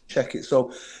couldn't check it. So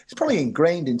it's probably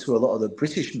ingrained into a lot of the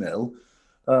British mill.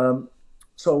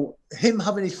 So him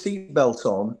having his seatbelt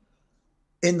on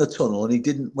in the tunnel, and he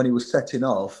didn't when he was setting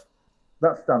off,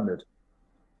 that's standard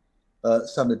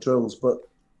drills. But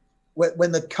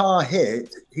when the car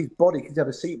hit, his body could have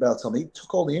a seatbelt on. He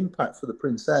took all the impact for the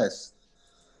princess.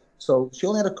 So she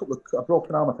only had a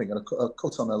broken arm, I think, and a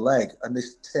cut on her leg, and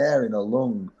this tear in her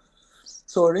lung.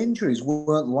 So her injuries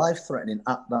weren't life-threatening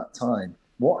at that time.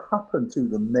 What happened to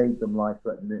them made them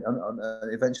life-threatening and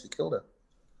eventually killed her.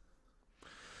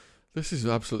 This is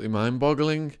absolutely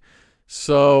mind-boggling.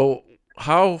 So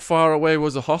how far away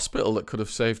was a hospital that could have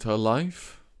saved her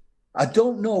life? I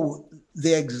don't know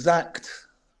the exact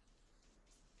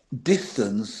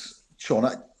distance, Sean.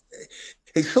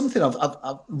 It's something I've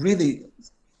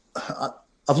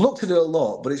looked at it a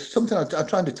lot, but it's something I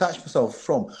try and detach myself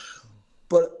from.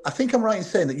 But I think I'm right in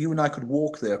saying that you and I could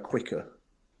walk there quicker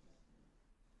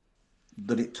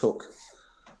than it took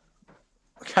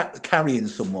carrying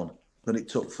someone than it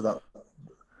took for that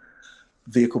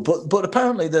vehicle. But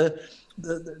apparently the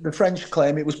French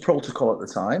claim it was protocol at the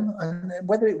time, and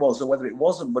whether it was or whether it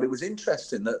wasn't, but it was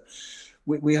interesting that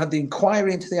we had the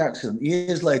inquiry into the accident.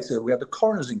 Years later, we had the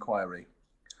coroner's inquiry.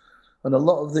 And a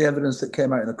lot of the evidence that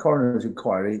came out in the coroner's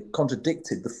inquiry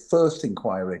contradicted the first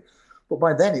inquiry. But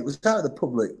by then, it was out of the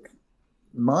public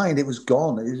mind. It was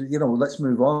gone. It was, let's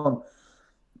move on.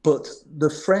 But the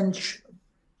French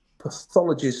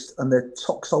pathologist and their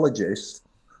toxologist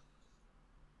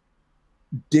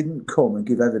didn't come and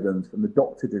give evidence, and the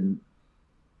doctor didn't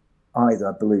either,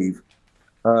 I believe,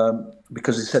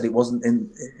 because he said it wasn't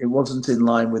in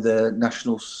line with their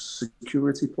national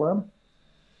security plan.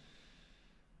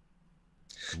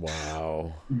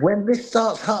 Wow. When this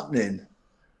starts happening,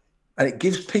 and it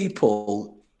gives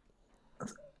people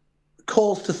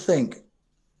cause to think,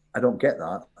 I don't get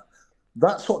that.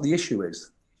 That's what the issue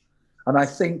is. And I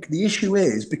think the issue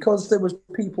is because there was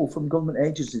people from government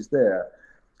agencies there,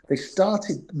 they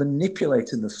started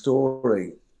manipulating the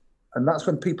story. And that's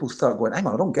when people start going, hang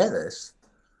on, I don't get this.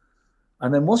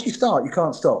 And then once you start, you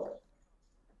can't stop.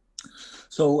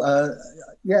 So,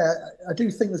 yeah, I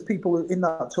do think there's people in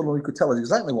that tunnel who could tell us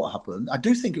exactly what happened. I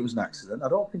do think it was an accident. I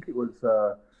don't think it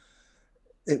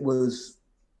was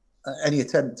any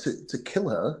attempt to kill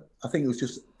her. I think it was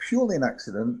just purely an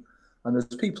accident. And there's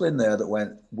people in there that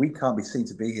went, we can't be seen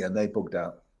to be here, and they bugged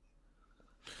out.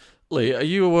 Lee, are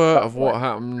you aware of what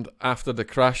happened after the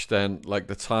crash then? Like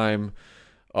the time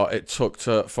it took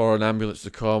for an ambulance to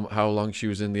come, how long she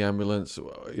was in the ambulance,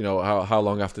 you know, how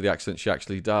long after the accident she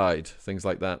actually died, things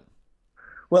like that?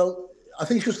 Well, I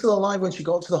think she was still alive when she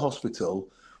got to the hospital,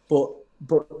 but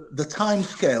the time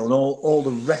scale and all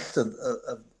the rest of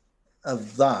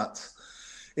that,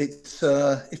 it's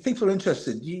if people are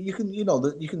interested, you can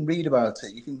read about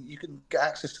it. You can get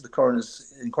access to the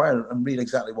coroner's inquiry and read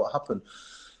exactly what happened.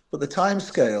 But the time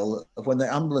scale of when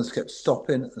the ambulance kept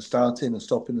stopping and starting and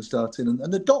stopping and starting,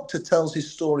 and the doctor tells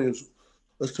his story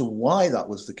as to why that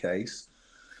was the case.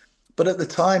 But at the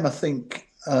time, I think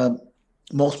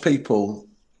most people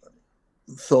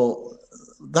thought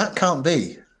that can't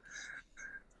be.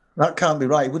 That can't be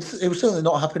right. It would certainly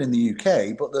not happen in the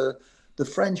UK, but the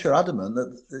French are adamant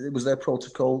that it was their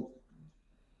protocol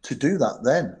to do that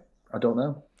then. I don't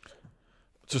know.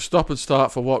 To stop and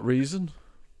start for what reason?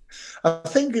 I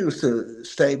think it was to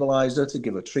stabilise her, to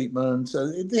give her treatment.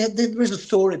 There is a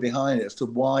story behind it as to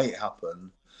why it happened.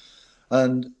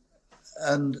 And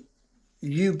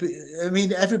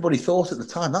everybody thought at the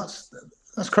time,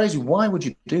 that's crazy. Why would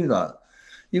you do that?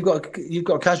 You've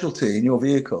got a casualty in your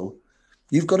vehicle.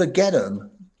 You've got to get them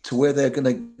to where they're going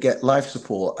to get life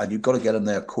support, and you've got to get them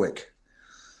there quick.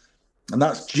 And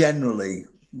that's generally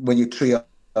when you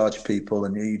triage people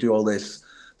and you do all this.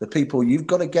 The people, you've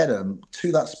got to get them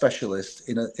to that specialist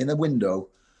in a window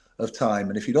of time.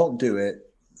 And if you don't do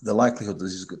it, the likelihood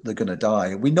is they're going to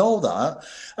die. We know that.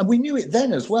 And we knew it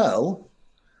then as well.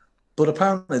 But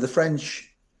apparently the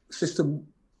French system,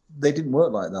 they didn't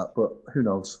work like that. But who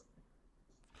knows?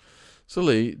 So,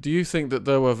 Lee, do you think that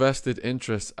there were vested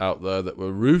interests out there that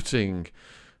were rooting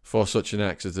for such an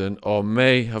accident, or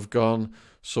may have gone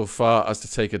so far as to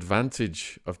take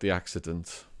advantage of the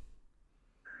accident?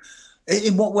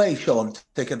 In what way, Sean,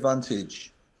 take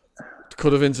advantage?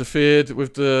 Could have interfered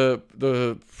with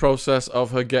the process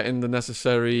of her getting the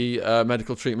necessary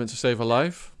medical treatment to save her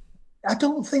life? I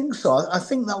don't think so. I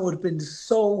think that would have been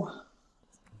so...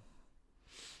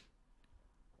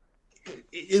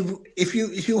 If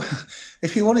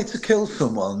you wanted to kill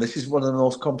someone, this is one of the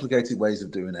most complicated ways of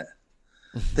doing it.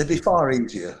 They'd be far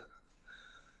easier,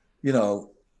 you know,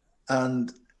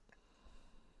 and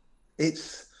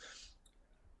it's...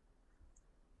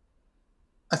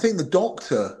 I think the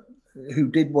doctor who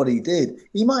did what he did,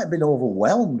 he might have been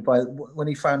overwhelmed by when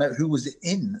he found out who was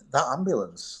in that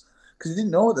ambulance, because he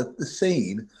didn't know the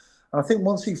scene. And I think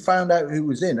once he found out who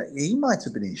was in it, he might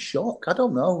have been in shock. I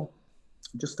don't know.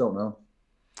 I just don't know.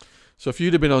 So if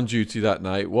you'd have been on duty that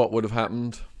night, what would have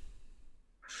happened?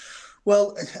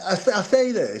 Well, I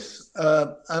say this,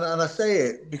 and I say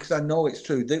it because I know it's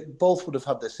true. They both would have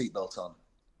had their seatbelts on.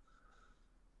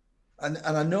 And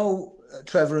I know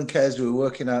Trevor and Kez who were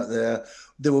working out there,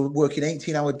 they were working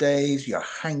 18-hour days, you're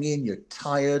hanging, you're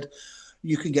tired,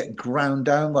 you can get ground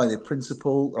down by the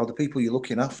principal or the people you're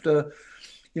looking after.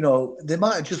 You know, they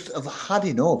might have just have had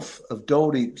enough of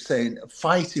Dodie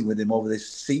fighting with him over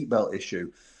this seatbelt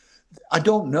issue. I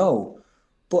don't know,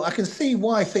 but I can see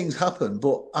why things happen.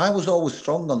 But I was always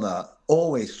strong on that,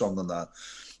 always strong on that.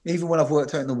 Even when I've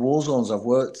worked out in the war zones I've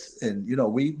worked in, you know,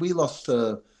 we lost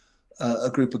a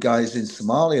group of guys in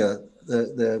Somalia.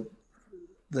 Their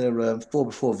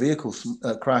 4x4 vehicles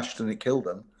crashed and it killed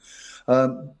them.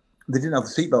 They didn't have the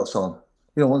seatbelts on.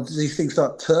 You know, once these things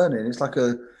start turning, it's like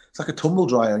a tumble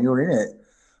dryer and you're in it.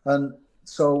 And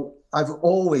so I've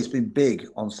always been big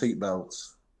on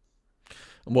seatbelts.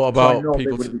 And what about so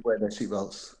people wearing their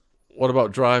seatbelts? What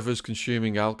about drivers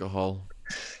consuming alcohol?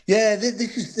 Yeah,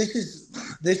 this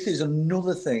is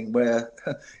another thing where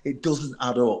it doesn't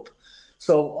add up.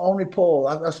 So Henri Paul,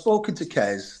 I've spoken to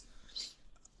Kez,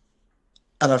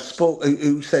 and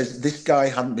who says this guy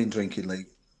hadn't been drinking. Like,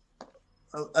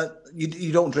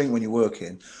 you don't drink when you're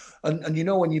working, and you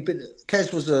know when you've been.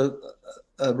 Kez was a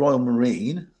Royal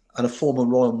Marine and a former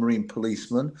Royal Marine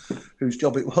policeman, whose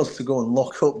job it was to go and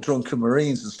lock up drunken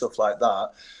Marines and stuff like that.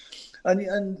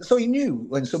 And so he knew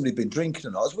when somebody had been drinking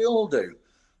or not, as we all do.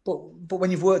 But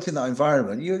when you've worked in that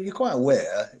environment, you're quite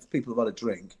aware if people have had a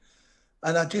drink.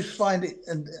 And I just find it,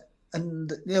 and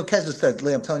you know, Kez has said,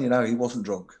 Lee, I'm telling you now, he wasn't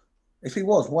drunk. If he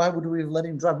was, why would we have let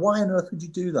him drive? Why on earth would you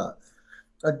do that?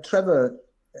 And Trevor,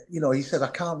 you know, he said, I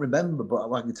can't remember,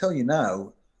 but I can tell you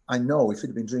now, I know if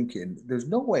he'd been drinking, there's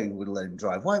no way we would have let him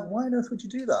drive. Why on earth would you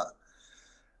do that?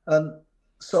 And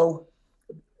so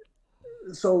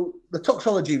the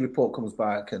toxicology report comes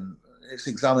back and it's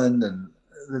examined, and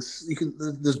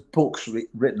there's books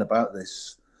written about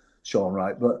this, Sean,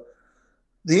 right? But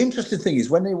the interesting thing is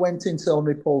when they went into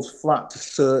Henri Paul's flat to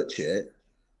search it,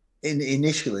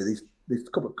 initially these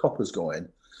couple of coppers go in,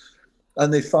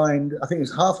 and they find, I think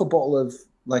it's half a bottle of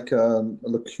like a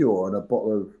liqueur and a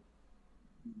bottle of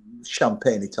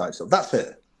champagne type stuff. That's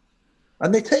it.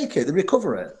 And they take it, they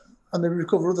recover it, and they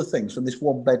recover other things from this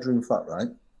one bedroom flat, right?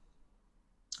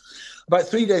 About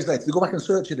 3 days later, they go back and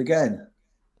search it again.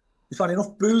 They find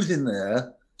enough booze in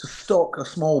there to stock a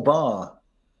small bar.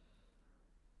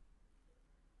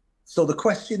 So the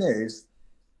question is,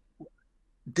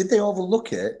 did they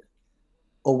overlook it,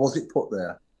 or was it put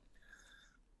there?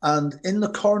 And in the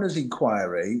coroner's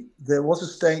inquiry, there was a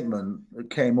statement that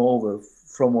came over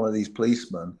from one of these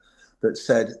policemen that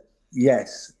said,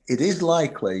 yes, it is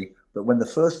likely that when the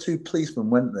first two policemen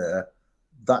went there,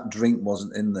 that drink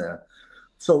wasn't in there.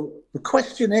 So the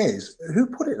question is, who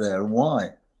put it there and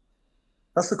why?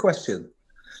 That's the question.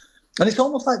 And it's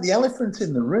almost like the elephant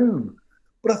in the room.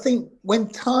 But I think when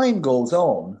time goes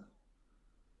on,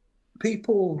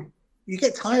 people, you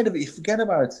get tired of it, you forget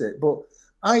about it. But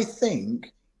I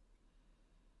think,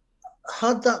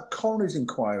 had that coroner's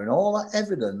inquiry and all that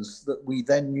evidence that we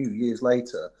then knew years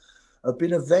later have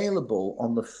been available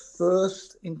on the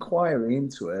first inquiry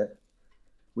into it,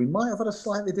 we might have had a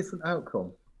slightly different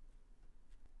outcome.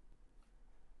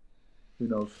 Who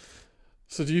knows?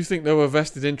 So do you think there were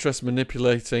vested interests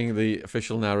manipulating the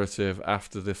official narrative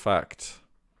after the fact?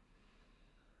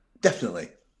 Definitely.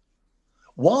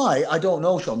 Why? I don't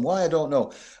know, Sean. Why? I don't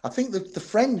know. I think that the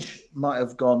French might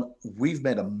have gone, we've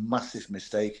made a massive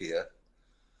mistake here.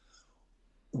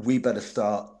 We better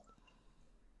start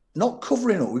not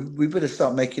covering up. We better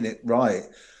start making it right.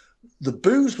 The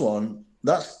booze one,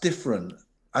 that's different.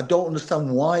 I don't understand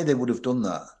why they would have done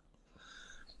that.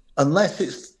 Unless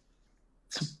it's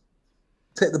to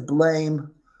take the blame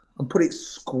and put it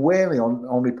squarely on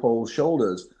Henri Paul's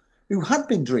shoulders, who had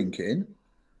been drinking.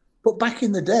 But back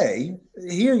in the day,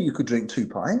 here you could drink 2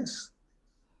 pints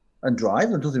and drive.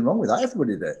 There's nothing wrong with that.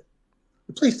 Everybody did it.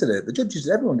 The police did it. The judges,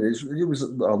 everyone did it. It was a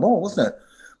law, wasn't it?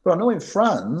 But I know in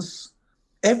France,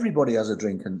 everybody has a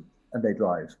drink and they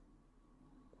drive.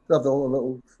 They have a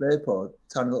little flip or a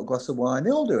tiny little glass of wine.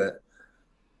 They all do it.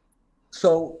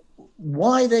 So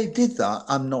why they did that,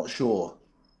 I'm not sure.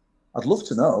 I'd love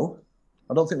to know.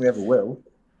 I don't think we ever will.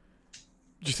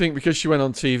 Do you think because she went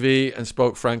on TV and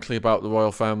spoke frankly about the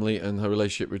royal family and her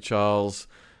relationship with Charles,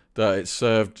 that it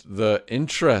served the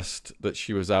interest that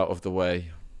she was out of the way?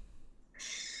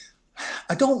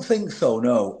 I don't think so,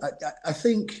 no. I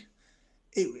think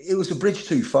it was a bridge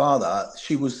too far, that.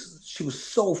 She was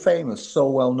so famous, so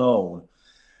well known.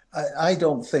 I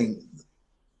don't think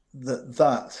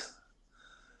that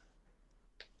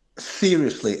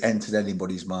seriously entered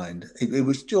anybody's mind. It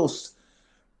was just...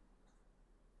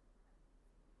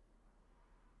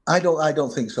 I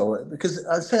don't think so, because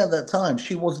I'd say at that time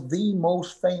she was the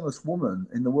most famous woman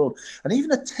in the world, and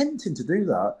even attempting to do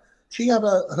that, she had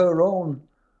her own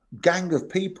gang of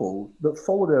people that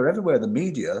followed her everywhere. The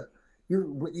media,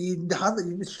 you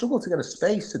struggle to get a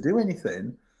space to do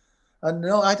anything, and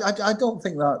no, I don't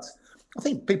think that. I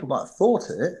think people might have thought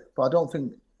it, but I don't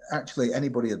think actually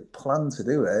anybody had planned to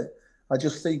do it. I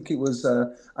just think it was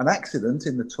an accident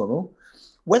in the tunnel.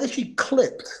 Whether she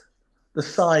clipped the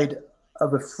side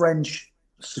of a French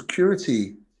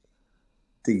security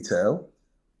detail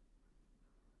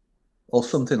or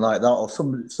something like that, or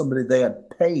somebody they had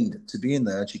paid to be in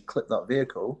there, and she clipped that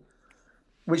vehicle,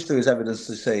 which there is evidence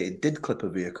to say it did clip a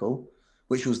vehicle,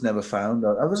 which was never found.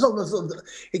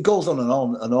 It goes on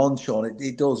and on, Sean.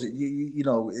 It does.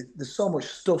 There's so much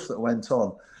stuff that went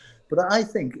on. But I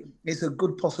think it's a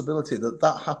good possibility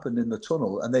that happened in the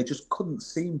tunnel and they just couldn't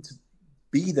seem to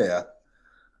be there.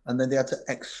 And then they had to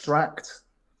extract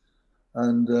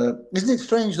And isn't it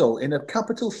strange, though, in a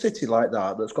capital city like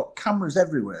that, that's got cameras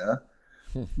everywhere,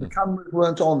 the cameras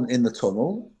weren't on in the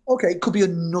tunnel. Okay, it could be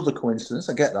another coincidence,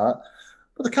 I get that.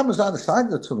 But the cameras either side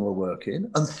of the tunnel are working,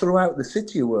 and throughout the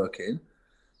city are working.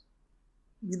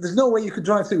 There's no way you could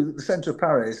drive through the centre of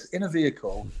Paris in a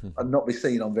vehicle and not be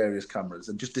seen on various cameras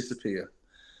and just disappear.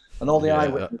 And all the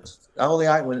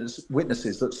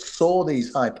eyewitnesses that saw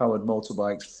these high-powered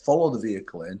motorbikes follow the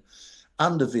vehicle in,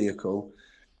 and a vehicle,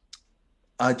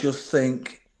 I just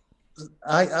think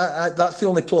that's the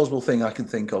only plausible thing I can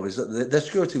think of, is that the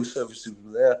security services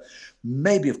were there,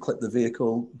 maybe have clipped the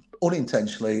vehicle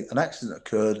unintentionally, an accident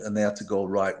occurred, and they had to go,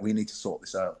 right, we need to sort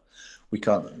this out. We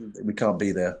can't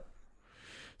be there.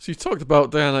 So you talked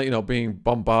about Diana, being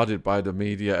bombarded by the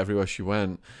media everywhere she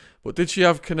went. But did she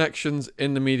have connections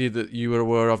in the media that you were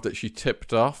aware of that she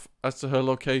tipped off as to her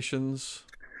locations?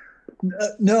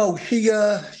 No, she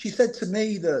said to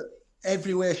me that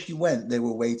everywhere she went, they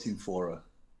were waiting for her,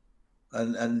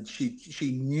 and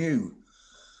she knew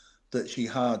that she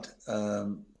had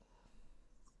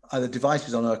either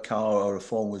devices on her car or her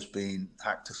phone was being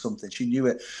hacked or something. She knew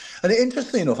it. And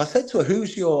interestingly enough, I said to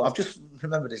her, I've just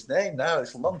remembered his name now,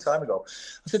 it's a long time ago.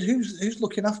 I said, who's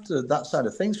looking after that side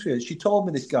of things for you? She told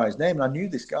me this guy's name, and I knew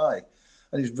this guy,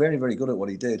 and he was very, very good at what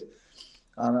he did.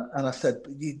 And I said,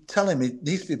 you tell him he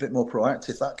needs to be a bit more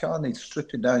proactive. That car needs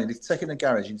stripping down. You need to take it in the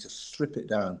garage, you need to strip it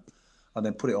down and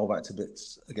then put it all back to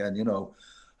bits again,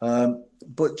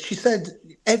 But she said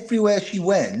everywhere she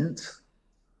went,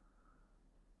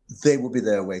 they would be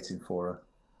there waiting for her.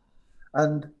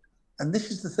 And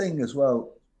this is the thing as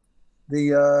well.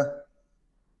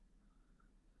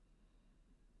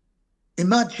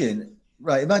 Imagine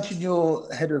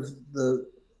you're head of the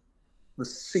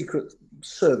Secret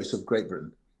Service of Great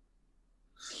Britain,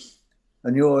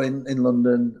 and you're in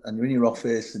London, and you're in your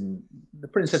office, and the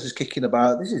princess is kicking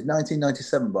about. This is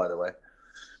 1997, by the way.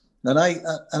 And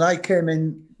I came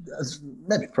in as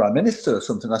maybe Prime Minister or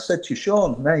something. I said to you,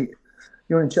 Sean, mate,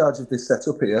 you're in charge of this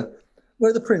setup here.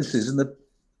 Where are the princes and the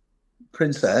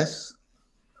princess?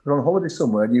 They're on holiday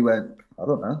somewhere. And you went, I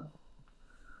don't know.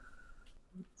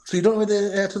 So you don't know where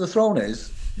the heir to the throne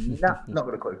is? Nah, not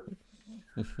got a clue.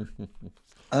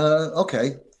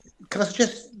 Okay. Can I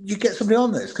suggest you get somebody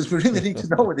on this? Because we really need to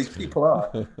know where these people are.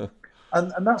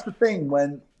 And that's the thing,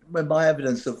 when my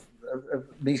evidence of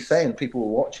me saying people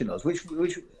were watching us, which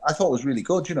I thought was really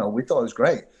good, we thought it was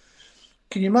great.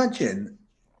 Can you imagine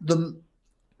them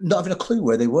not having a clue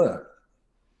where they were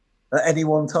at any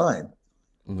one time?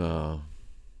 No.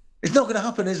 It's not going to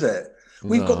happen, is it?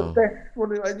 We've got the best.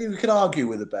 Well, you can argue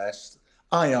with the best.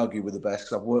 I argue with the best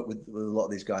because I've worked with a lot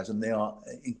of these guys, and they are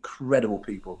incredible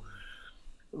people.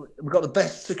 We've got the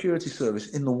best security service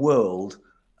in the world,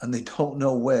 and they don't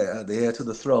know where the heir to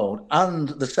the throne and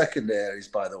the second heir is,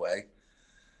 by the way.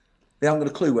 They haven't got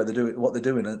a clue where they're doing what they're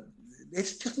doing. And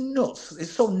it's just nuts.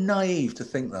 It's so naive to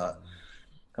think that.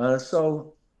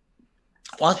 So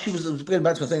while she was going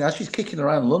back to the thing, as she's kicking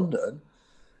around London,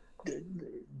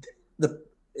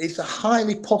 it's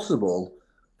highly possible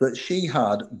that she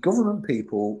had government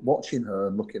people watching her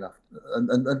and looking after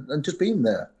her and just being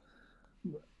there.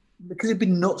 Because it'd be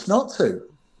nuts not to.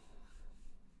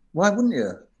 Why wouldn't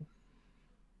you?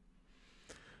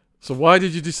 So why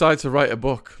did you decide to write a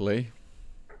book, Lee?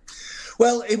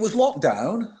 Well, it was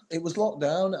lockdown.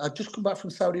 I'd just come back from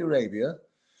Saudi Arabia.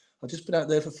 I'd just been out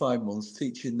there for 5 months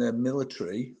teaching their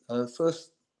military.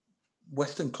 First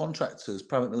Western contractors,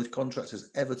 private military contractors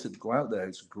ever to go out there.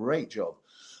 It's a great job.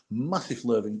 Massive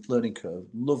learning curve.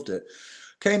 Loved it.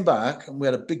 Came back and we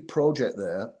had a big project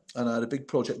there. And I had a big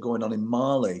project going on in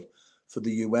Mali for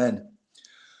the UN.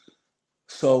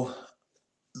 So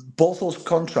both those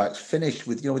contracts finished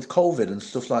with COVID and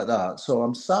stuff like that. So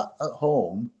I'm sat at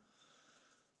home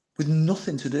with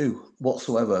nothing to do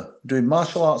whatsoever, doing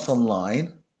martial arts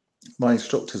online. My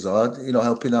instructors are,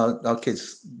 helping our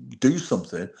kids do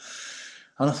something.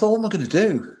 And I thought, what am I going to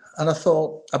do? And I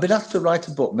thought, I've been asked to write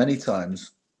a book many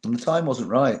times, and the time wasn't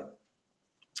right.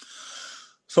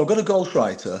 So I got a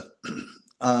ghostwriter,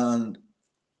 and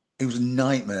it was a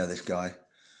nightmare, this guy.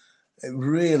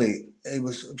 It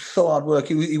was so hard work.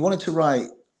 He wanted to write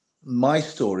my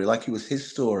story like it was his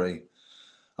story.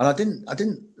 And I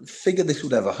didn't figure this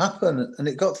would ever happen. And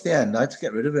it got to the end. I had to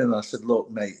get rid of him. I said,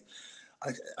 look, mate,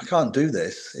 I can't do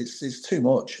this. It's too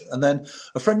much. And then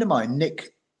a friend of mine,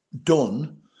 Nick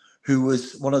Dunn, who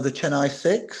was one of the Chennai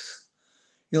Six,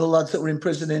 the lads that were in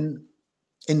prison in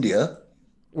India.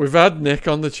 We've had Nick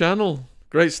on the channel.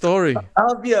 Great story.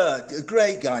 Have you?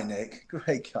 Great guy, Nick.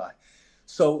 Great guy.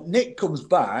 So Nick comes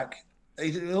back.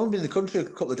 He's only been in the country a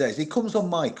couple of days. He comes on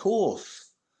my course.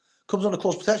 Comes on a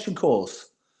close protection course.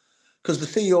 because the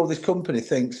CEO of this company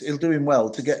thinks it'll do him well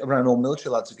to get around all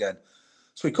military lads again.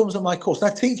 So he comes on my course,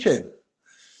 and I teach him,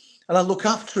 and I look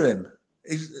after him.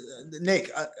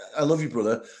 Nick, I love you,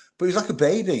 brother, but he's like a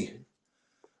baby.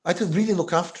 I had to really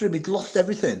look after him. He'd lost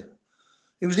everything.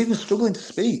 He was even struggling to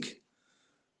speak,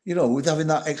 with having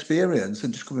that experience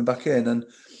and just coming back in. And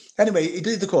anyway, he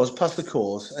did the course, passed the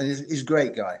course, and he's a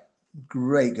great guy.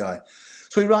 Great guy.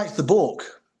 So he writes the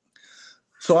book.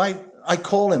 So I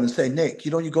call him and say, Nick,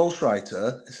 your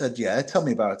ghostwriter? He said, yeah, tell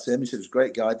me about him. He said, he's a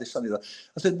great guy, this, that.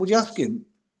 I said, would you ask him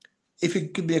if he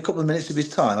could be a couple of minutes of his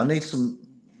time? I need some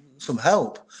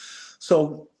help.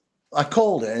 So I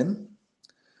called him,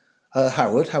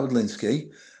 Howard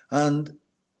Linsky, and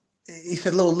he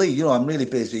said, "Little Lee, I'm really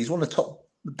busy." He's one of the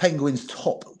Penguin's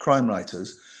top crime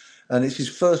writers, and it's his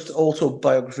first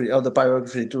autobiography, or the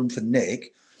biography done for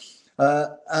Nick.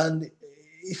 And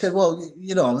he said, "Well,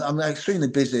 I'm extremely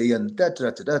busy, and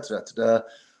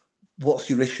what's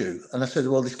your issue?" And I said,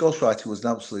 "Well, this ghostwriter was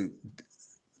an absolute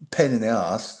pain in the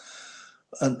arse."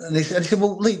 And he said,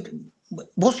 "Well, Lee,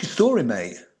 what's your story,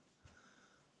 mate?"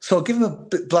 So I give him a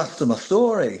bit blast of my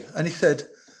story, and he said,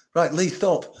 "Right, Lee,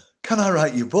 stop. Can I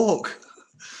write your book?"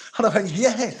 And I went,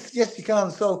 yes, you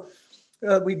can. So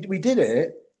we did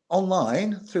it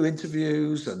online through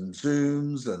interviews and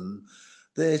Zooms and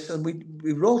this, and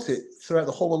we wrote it throughout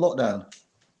the whole of lockdown.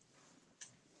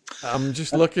 I'm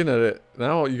just looking at it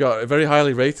now. You got it very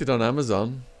highly rated on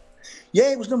Amazon.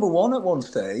 Yeah, it was number one at one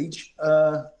stage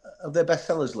of their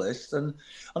bestsellers list, and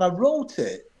I wrote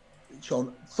it,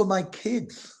 Sean, for my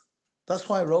kids. That's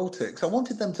why I wrote it, because I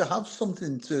wanted them to have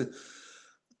something to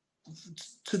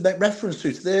make reference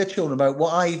to their children about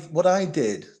what I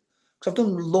did, because I've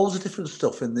done loads of different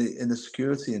stuff in the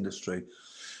security industry,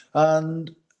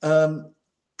 and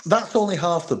that's only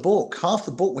half the book. Half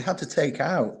the book we had to take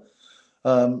out.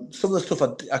 Some of the stuff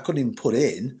I couldn't even put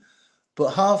in,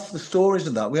 but half the stories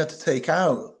and that we had to take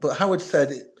out. But Howard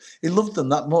said he loved them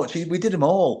that much. We did them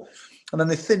all, and then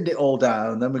they thinned it all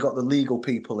down. Then we got the legal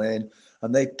people in,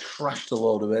 and they trashed a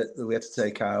load of it that we had to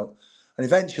take out. And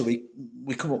eventually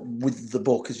we come up with the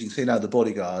book, as you can see now, The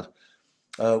Bodyguard,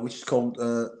 which is called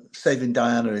Saving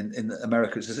Diana in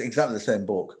America. It's exactly the same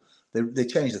book. They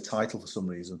changed the title for some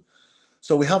reason.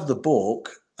 So we have the book,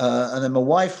 and then my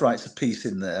wife writes a piece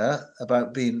in there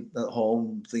about being at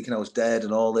home, thinking I was dead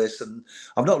and all this. And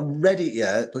I've not read it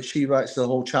yet, but she writes the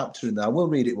whole chapter in there. I will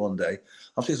read it one day.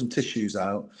 I'll take some tissues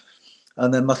out.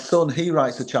 And then my son, he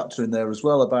writes a chapter in there as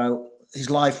well about his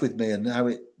life with me and how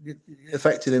it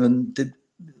affected him and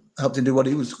helped him do what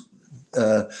he was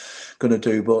going to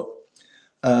do. But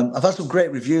I've had some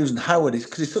great reviews, and Howard is,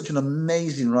 because he's such an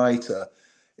amazing writer.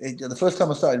 The first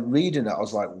time I started reading it, I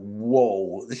was like,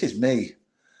 whoa, this is me.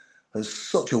 It's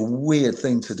such a weird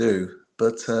thing to do.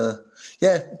 But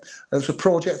yeah, it was a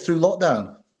project through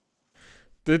lockdown.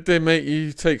 Did they make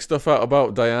you take stuff out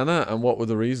about Diana, and what were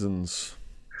the reasons?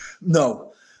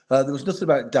 No, there was nothing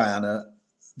about Diana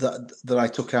that I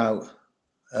took out.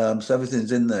 So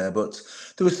everything's in there, but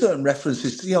there were certain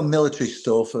references to military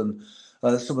stuff and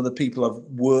some of the people I've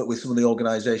worked with, some of the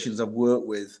organisations I've worked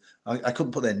with. I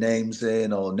couldn't put their names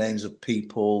in, or names of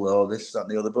people, or this, that,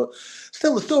 and the other. But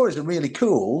still, the stories are really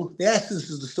cool. The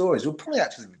essence of the stories would probably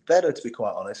actually be better, to be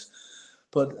quite honest.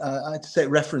 But I had to take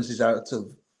references out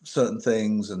of certain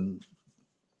things, and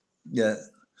yeah,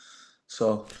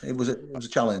 so it was a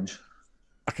challenge.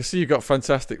 I can see you got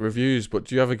fantastic reviews, but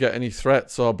do you ever get any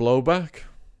threats or blowback?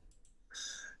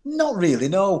 Not really,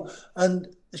 no. And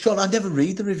Sean, I never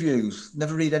read the reviews,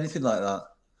 never read anything like that.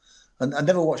 And I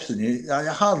never watch the news. I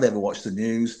hardly ever watch the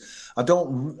news. I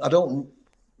don't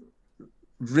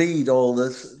read all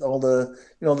the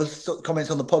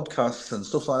comments on the podcasts and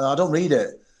stuff like that. I don't read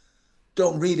it.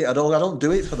 Don't read it at all. I don't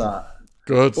do it for that.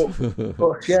 Good.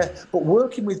 But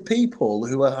working with people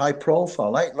who are high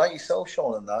profile, like yourself,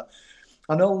 Sean, and that,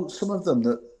 I know some of them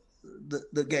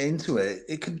that get into it,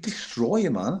 it can destroy you,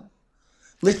 man.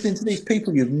 Listening to these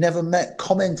people you've never met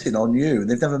commenting on you, and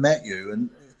they've never met you,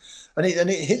 and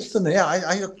it hits them. Yeah,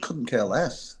 I couldn't care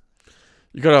less.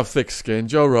 You got to have thick skin.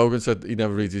 Joe Rogan said he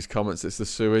never reads his comments. It's the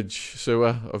sewer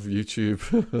of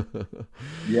YouTube.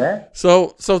 Yeah.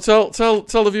 So tell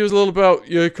the viewers a little about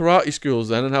your karate schools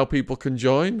then, and how people can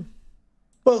join.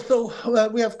 Well, so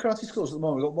we have karate schools at the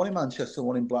moment. We've got one in Manchester,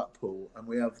 one in Blackpool, and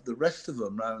we have the rest of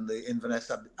them around the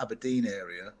Inverness, Aberdeen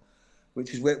area,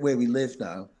 which is where we live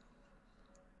now.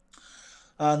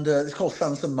 And it's called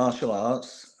Sansum Martial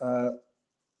Arts.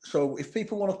 So if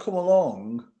people want to come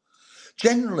along,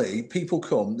 generally people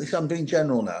come. I'm being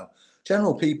general now.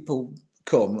 General people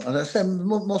come, and I say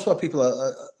most of our people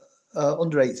are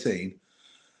under 18.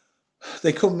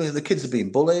 They come. The kids are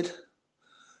being bullied.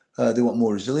 They want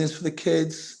more resilience for the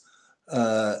kids.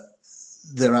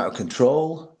 They're out of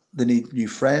control. They need new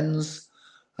friends.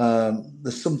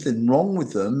 There's something wrong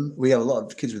with them. We have a lot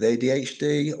of kids with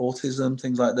ADHD, autism,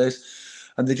 things like this,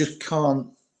 and they just can't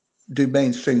do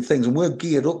mainstream things. And we're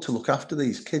geared up to look after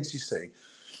these kids, you see.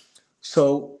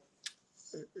 So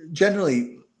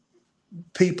generally,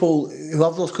 people who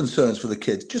have those concerns for the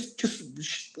kids, just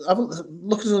have a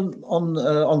look at them on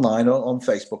online or on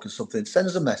Facebook or something. Send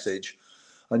us a message,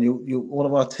 and one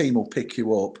of our team will pick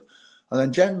you up. And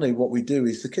then generally, what we do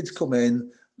is the kids come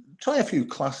in, try a few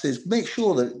classes, make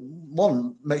sure that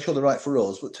one, make sure they're right for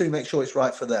us, but two, make sure it's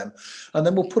right for them, and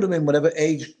then we'll put them in whatever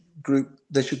age group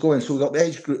they should go in. So we've got the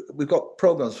age group, we've got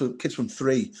programs for kids from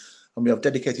 3, and we have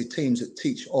dedicated teams that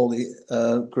teach all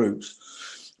the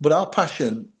groups. But our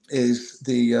passion is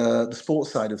the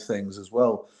sports side of things as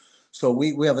well. So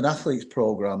we have an athletes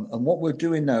program, and what we're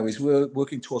doing now is we're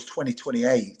working towards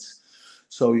 2028.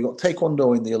 So you've got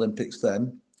Taekwondo in the Olympics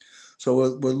then.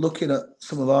 So we're looking at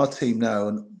some of our team now,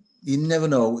 and you never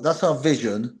know. That's our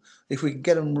vision. If we can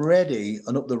get them ready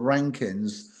and up the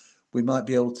rankings, we might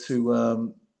be able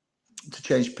to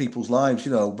change people's lives,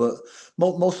 you know. But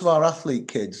most of our athlete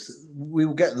kids, we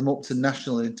will get them up to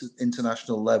national and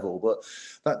international level. But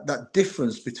that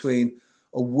difference between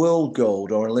a world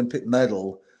gold or Olympic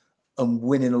medal and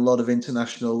winning a lot of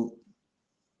international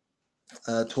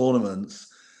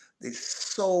tournaments, it's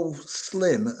so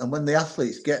slim. And when the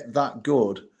athletes get that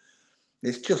good,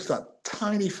 it's just that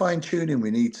tiny fine tuning we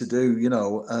need to do, you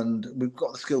know, and we've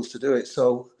got the skills to do it.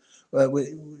 So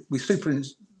we super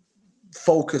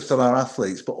focused on our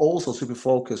athletes, but also super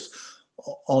focused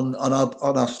on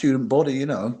our student body, you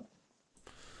know.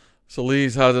 So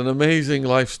Lee's had an amazing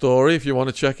life story. If you want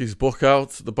to check his book out,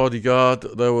 The Bodyguard,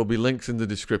 there will be links in the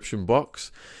description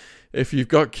box. If you've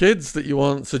got kids that you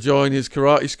want to join his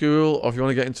karate school, or if you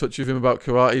want to get in touch with him about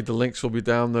karate, the links will be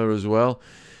down there as well.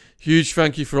 Huge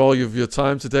thank you for all of your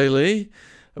time today, Lee.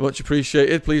 Much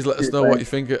appreciated. Please let us know what you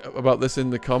think about this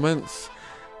in the comments.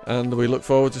 And we look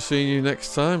forward to seeing you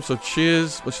next time. So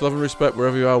cheers, much love and respect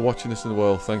wherever you are watching this in the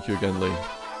world. Thank you again, Lee.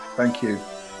 Thank you.